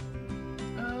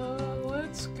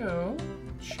 Let's go.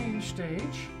 Change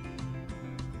stage.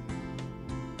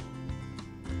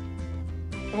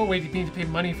 Oh wait, you need to pay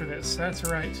money for this. That's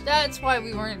right. That's why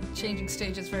we weren't changing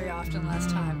stages very often last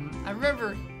time. I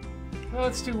remember. Well,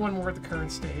 let's do one more at the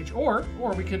current stage. Or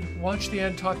we could watch the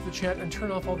ad, talk to the chat, and turn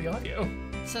off all the audio.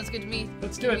 Sounds good to me.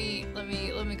 Let's do it. Let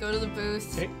me go to the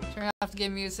booth. Okay. Turn off the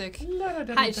game music.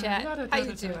 Hi, chat. How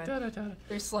you doing?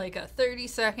 There's like a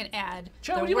 30-second ad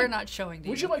Chat, that would you we're like- not showing to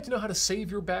Would you like to know how to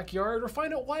save your backyard or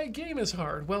find out why a game is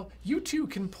hard? Well, you too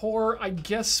can pour, I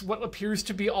guess, what appears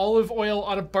to be olive oil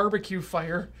on a barbecue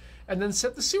fire, and then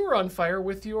set the sewer on fire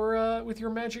with your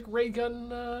magic ray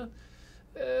gun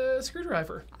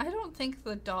screwdriver. I don't think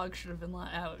the dog should have been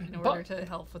let out in order to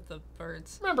help with the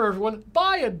birds. Remember, everyone,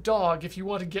 buy a dog if you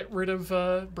want to get rid of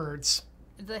birds.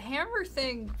 The hammer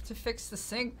thing to fix the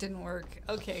sink didn't work.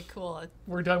 Okay, cool.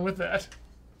 We're done with that.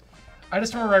 I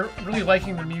just remember really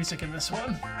liking the music in this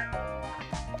one.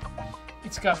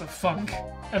 It's got the funk,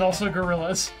 and also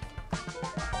gorillas.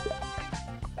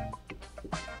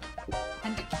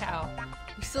 And a cow.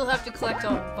 You still have to collect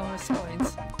all bonus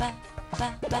coins.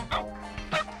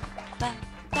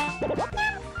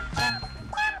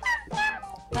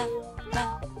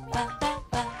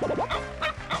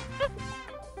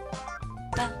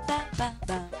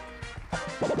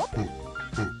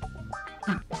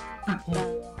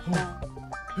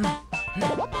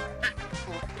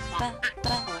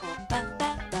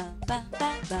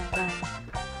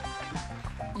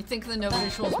 You think the no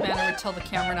visuals banner would tell the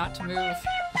camera not to move?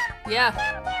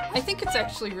 Yeah, I think it's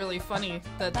actually really funny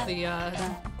that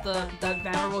the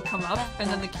banner will come up and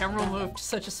then the camera will move to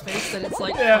such a space that it's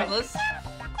like pointless.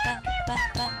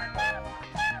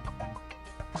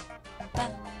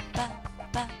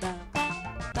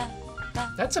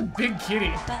 That's a big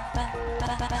kitty.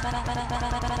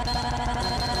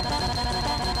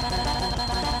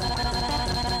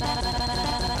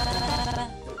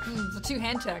 The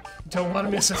two-hand tech. Don't want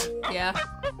to miss it. Yeah.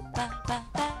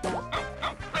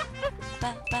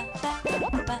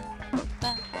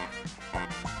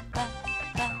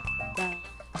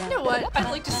 You know what? I'd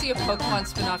like to see a Pokemon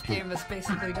spin-off game that's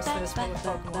basically just this, but with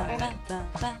Pokemon.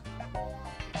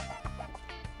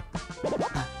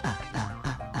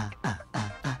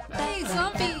 Hey,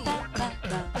 zombie!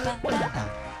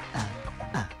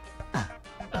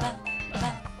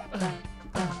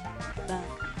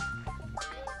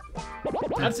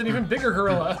 That's an even bigger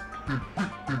gorilla.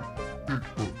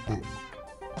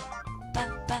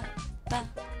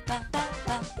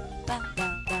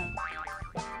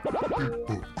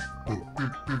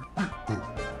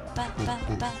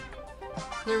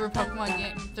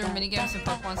 There were mini games in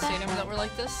Pokemon Stadium that were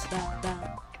like this.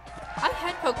 I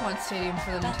had Pokemon Stadium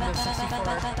for the Nintendo 64.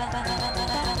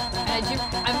 And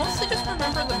I mostly just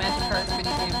remember the Magikarp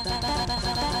minigame.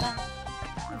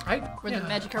 Where the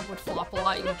Magikarp would flop a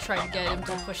lot, you would try to get him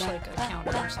to push like a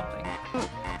counter or something.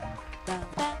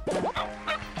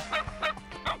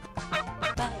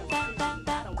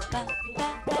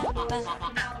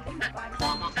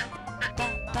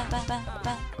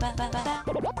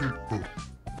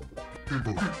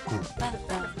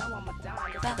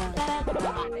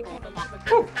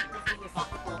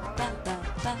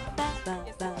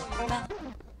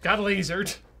 Got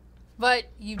lasered. But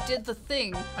you did the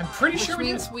thing. I'm pretty sure which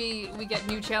means we get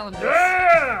new challenges.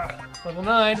 Yeah! Level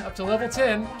 9 up to level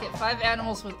 10. Get 5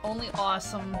 animals with only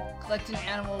awesome. Collect an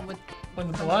animal with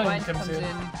when the blind comes in.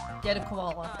 Get a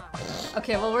koala.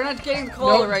 Okay, well we're not getting the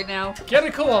koala right now. Get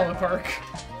a koala park.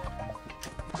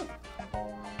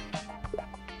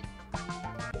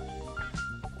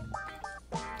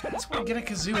 I just want to get a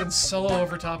kazoo and solo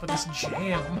over top of this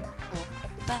jam.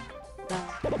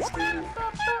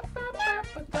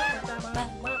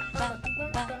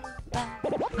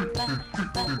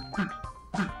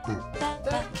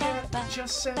 That cat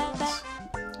just sounds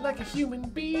like a human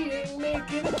being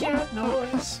making a cat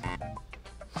noise.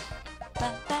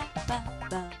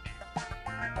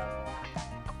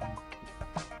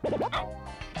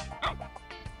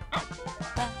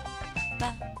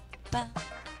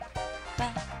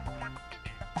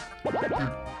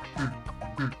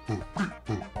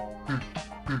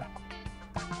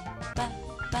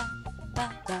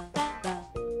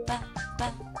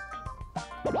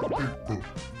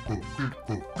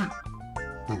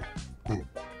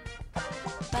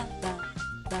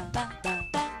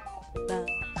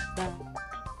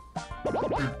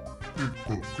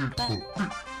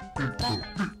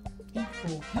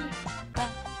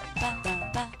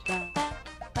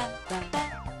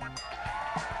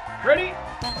 Ready?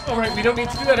 Alright, we don't need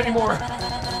to do that anymore.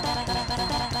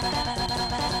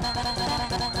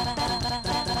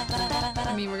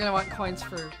 I mean, we're gonna want coins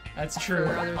for That's true.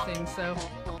 For other things, so.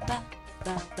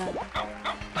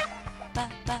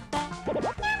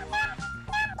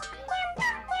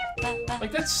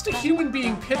 Like, that's just a human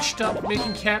being pitched up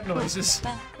making cat noises.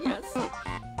 Yes.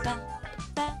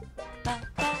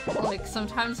 Like,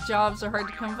 sometimes jobs are hard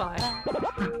to come by.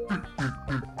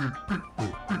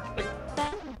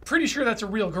 pretty sure that's a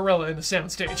real gorilla in the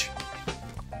soundstage.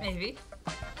 Maybe.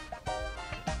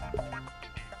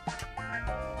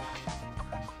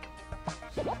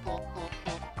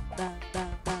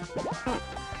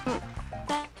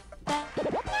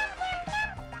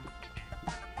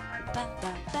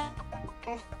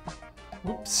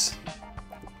 Whoops.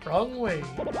 Wrong way.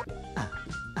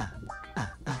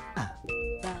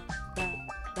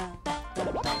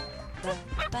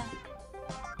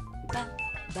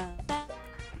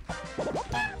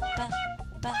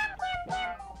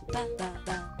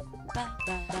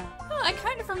 Oh, I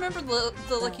kind of remember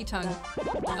the Lucky Tongue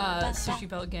sushi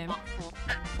belt game.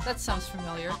 That sounds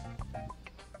familiar.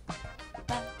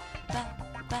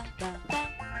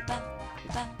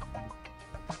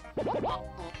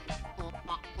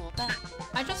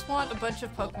 I just want a bunch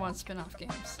of Pokemon spin-off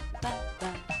games.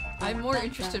 I'm more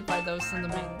interested by those than the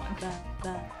main one.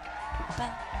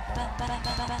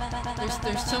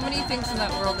 There's so many things in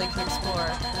that world they can explore.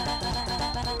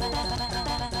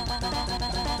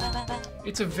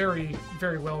 It's a very,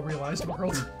 very well realized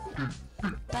world.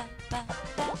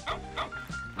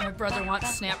 My brother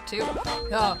wants Snap 2.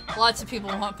 Oh, lots of people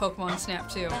want Pokemon Snap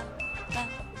 2.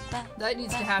 That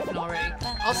needs to happen already.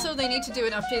 Also, they need to do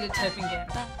an updated typing game.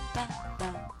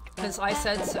 Because I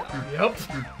said so. Yep.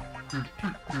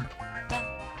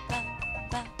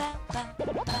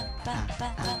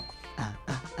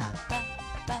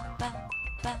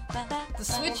 The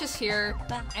Switch is here,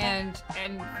 and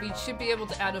we should be able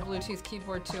to add a Bluetooth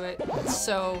keyboard to it.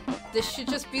 So this should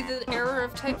just be the era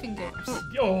of typing games.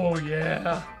 Oh,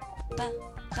 yeah.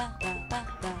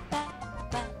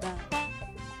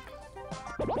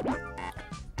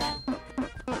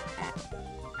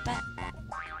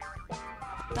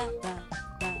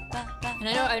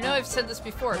 And I know I've said this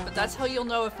before, but that's how you'll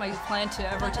know if my plan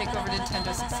to ever take over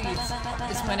Nintendo succeeds,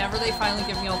 is whenever they finally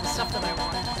give me all the stuff that I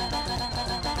want.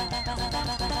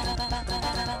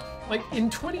 Like, in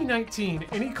 2019,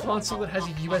 any console that has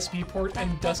a USB port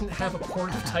and doesn't have a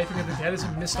port of Typing of the Dead is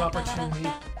a missed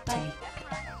opportunity.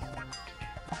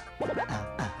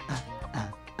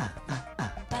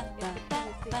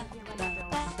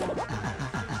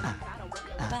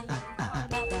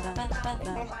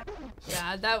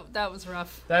 Yeah, that was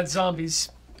rough. That zombie's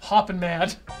hopping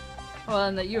mad. Well,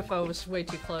 and that UFO was way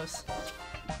too close.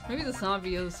 Maybe the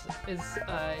zombie is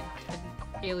an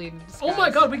alien in disguise. Oh my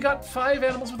god, we got 5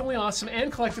 animals with Only Awesome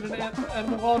and collected an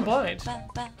animal while I'm blind.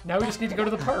 Now we just need to go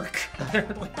to the park,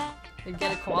 apparently. And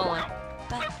get a koala.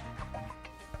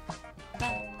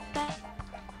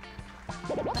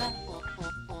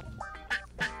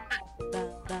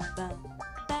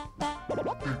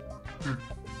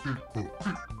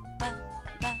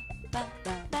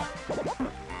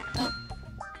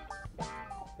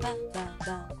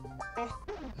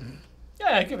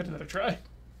 Yeah, give it another try.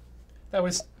 That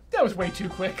was way too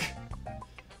quick.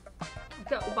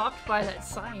 Got bopped by that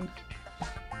sign.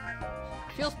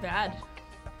 Feels bad.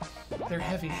 They're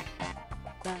heavy.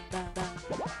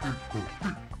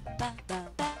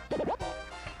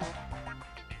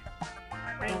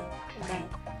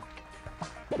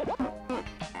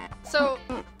 So,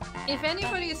 if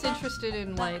anybody is interested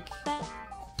in, like,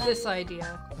 this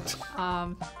idea,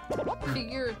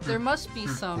 figure there must be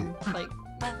some, like,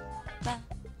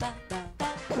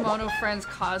 Kimono Friends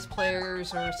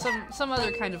cosplayers or some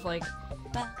other kind of, like,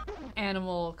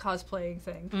 animal cosplaying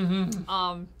thing.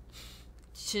 Mm-hmm.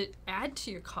 Should add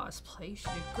to your cosplay, you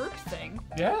should do a group thing.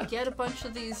 Yeah. Get a bunch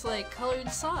of these, like,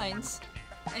 colored signs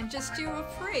and just do a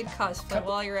parade cosplay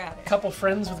while you're at it. Couple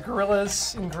friends with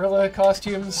gorillas in gorilla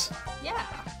costumes. Yeah.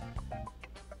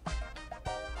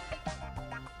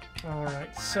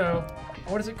 Alright, so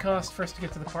what does it cost for us to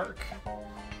get to the park?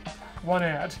 1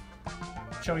 ad.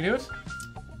 Shall we do it?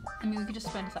 I mean, we could just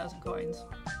spend 1,000 coins.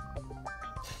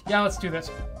 Yeah, let's do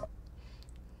this.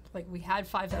 Like, we had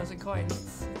 5,000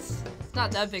 coins. It's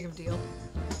not that big of a deal.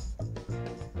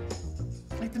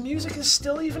 Like, the music is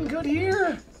still even good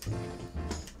here.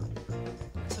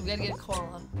 So we gotta get a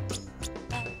koala.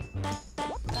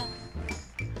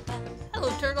 Hello,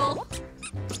 turtle.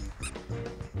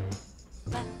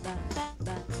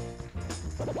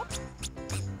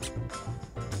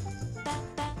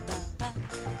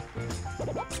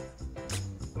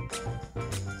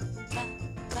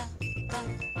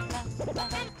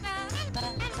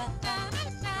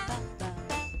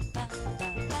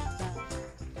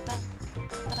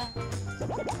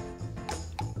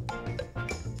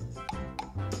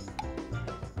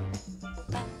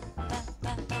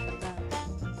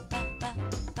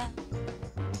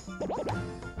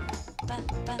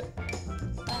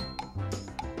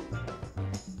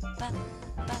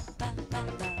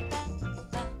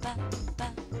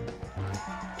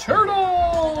 Turtle!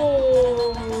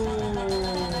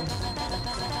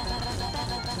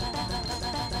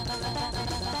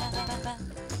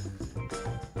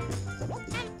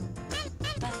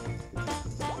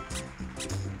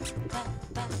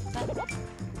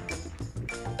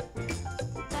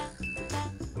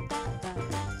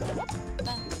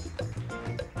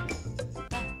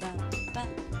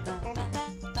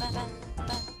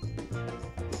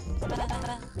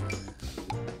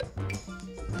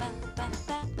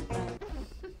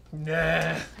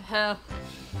 Nah. Hell,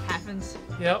 happens.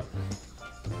 Yep.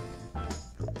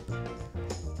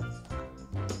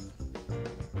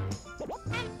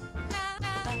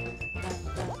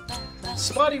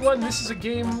 Spotty One, this is a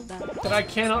game that I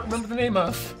cannot remember the name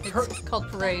of. It's called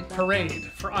Parade.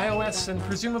 Parade for iOS and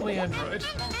presumably Android.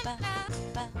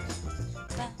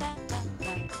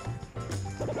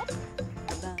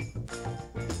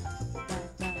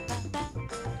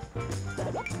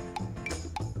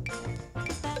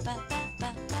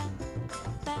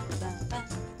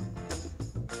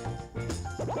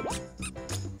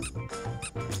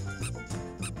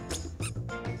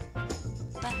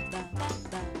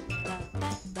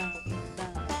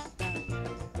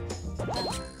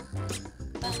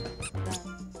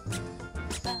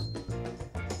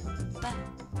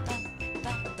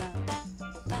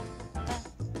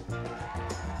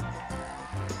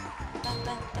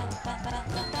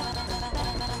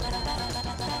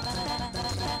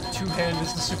 Two-hand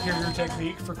is the superior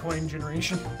technique for coin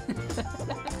generation.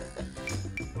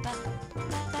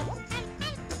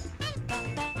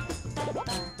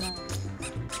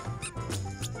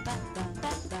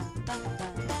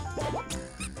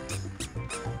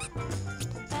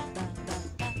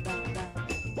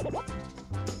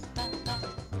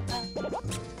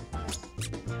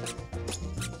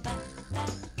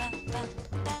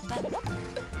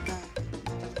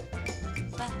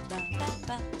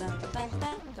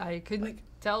 I couldn't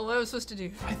tell what I was supposed to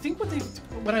do. I think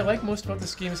what I like most about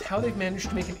this game is how they've managed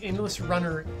to make an endless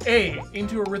runner A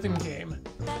into a rhythm game,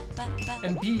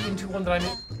 and B into one that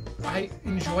I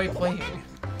enjoy playing.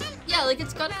 Yeah, like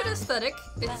it's got a good aesthetic.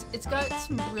 It's got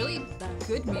some really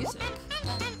good music,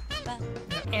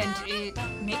 and it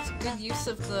makes good use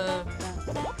of the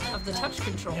touch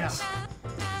controls. Yeah.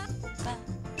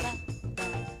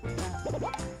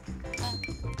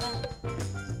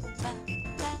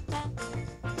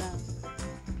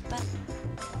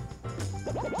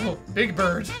 Oh, Big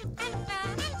Bird.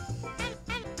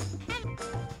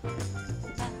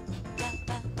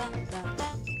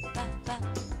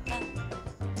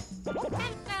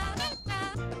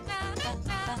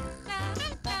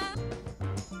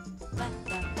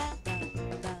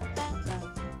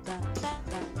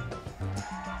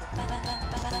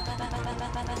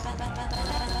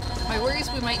 My worry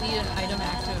is we might need an item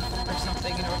active or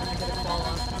something in order to get a qual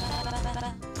up.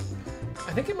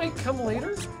 I think it might come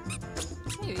later.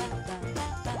 Maybe.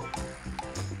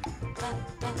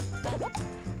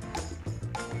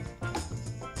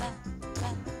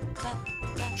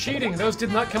 Cheating, those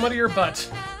did not come out of your butt.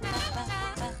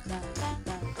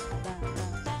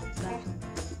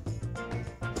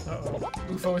 Uh-oh.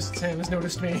 UFO Sam has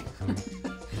noticed me.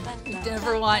 You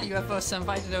never want UFO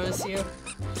Senpai to notice you.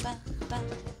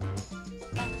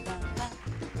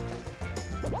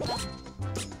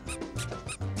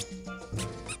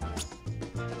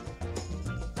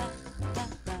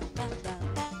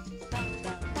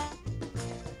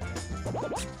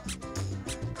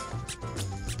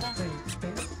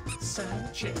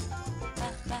 Side chick.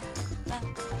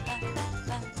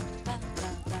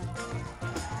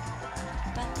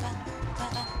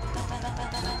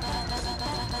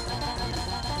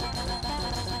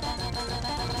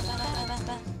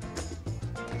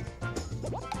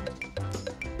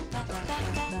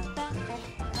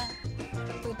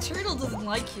 The turtle doesn't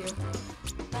like you.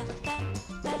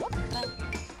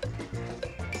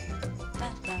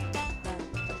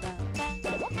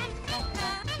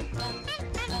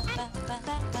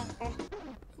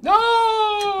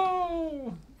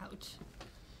 No! Ouch.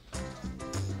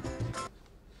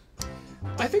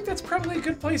 I think that's probably a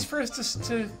good place for us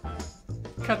to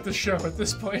cut the show at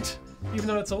this point, even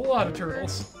though it's a lot of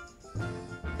turtles.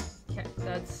 Okay,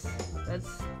 that's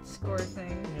score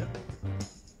thing. Yep.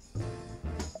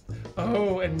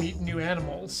 Oh, and meet new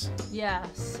animals. Yeah,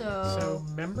 So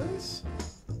members?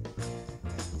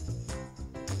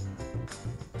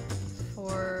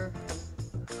 for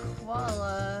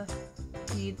koala,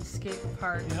 need the skate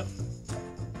part. Yep.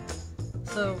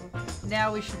 So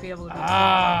now we should be able to.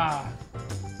 Ah!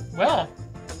 Well,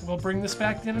 we'll bring this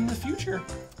back in the future.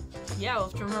 Yeah, we'll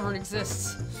have to remember it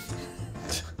exists.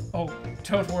 Oh,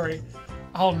 don't worry.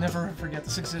 I'll never forget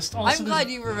this exists. Also, I'm glad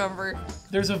you remember.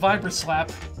 there's a vibra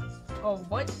slap. Oh,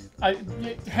 what?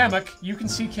 Hammock, you can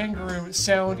see kangaroo,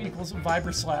 sound equals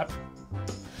vibra slap.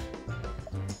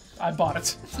 I bought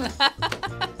it.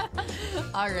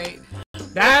 All right.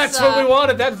 That's what we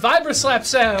wanted, that vibra slap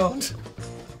sound.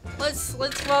 Let's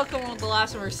welcome the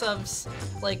last of our subs,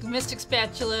 like Mystic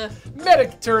Spatula,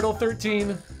 Medic Turtle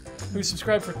 13, who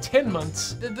subscribed for 10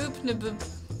 months. Baboop Naboop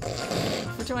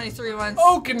for 23 months,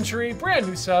 Oaken Tree, brand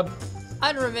new sub.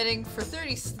 Unremitting for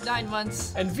 39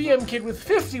 months, And VM Kid with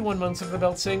 51 months of the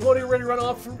belt saying, Loading Ready Run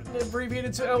Off,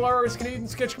 abbreviated to LR's Canadian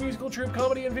sketch musical troupe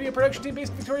comedy and video production team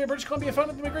based in Victoria, British Columbia,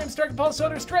 founded by Graham Stark and Paul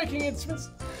Sutter,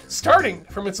 starting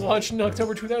from its launch in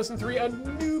October 2003, a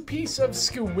new piece of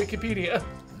Wikipedia.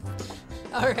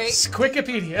 All right.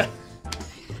 Squikipedia.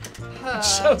 It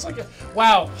sounds like a...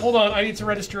 Wow, hold on, I need to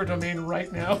register a domain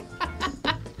right now.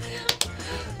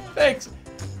 Thanks.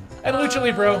 And Lucha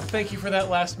Libro, thank you for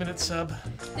that last minute sub.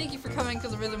 Thank you for coming to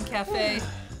the Rhythm Cafe.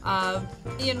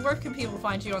 Ian, where can people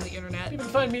find you on the internet? You can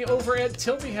find me over at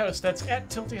Tilty House. That's at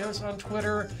Tilty House on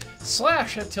Twitter, /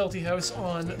 at Tilty House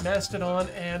on Mastodon,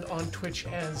 and on Twitch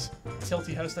as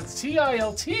Tilty House. That's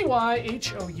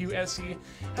TILTYHOUSE.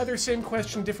 Heather, same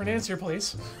question, different answer,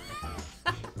 please.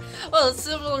 Well,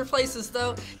 similar places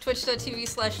though.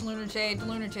 Twitch.tv/LunarJade,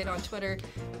 LunarJade on Twitter.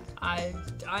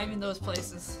 I'm in those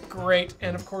places. Great,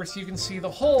 and of course you can see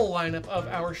the whole lineup of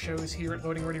our shows here at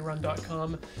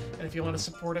LoadingReadyRun.com. And if you want to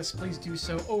support us, please do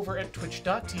so over at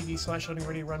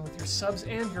twitch.tv/LoadingReadyRun with your subs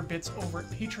and your bits over at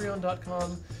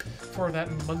Patreon.com for that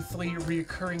monthly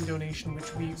reoccurring donation,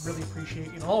 which we really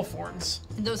appreciate in all forms.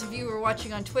 And those of you who are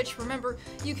watching on Twitch, remember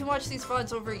you can watch these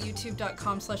VODs over at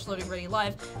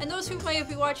youtube.com/LoadingReadyLive. And those who might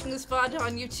be watching this VOD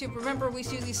on YouTube, remember we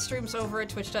do these streams over at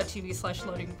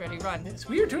twitch.tv/LoadingReadyRun. Yes,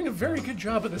 we are doing a very good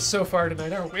job of this so far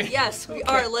tonight, aren't we? Yes, we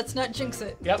are. Let's not jinx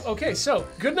it. Yep, okay, so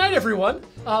good night, everyone.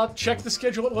 Check the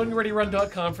schedule at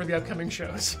loadingreadyrun.com for the upcoming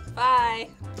shows. Bye.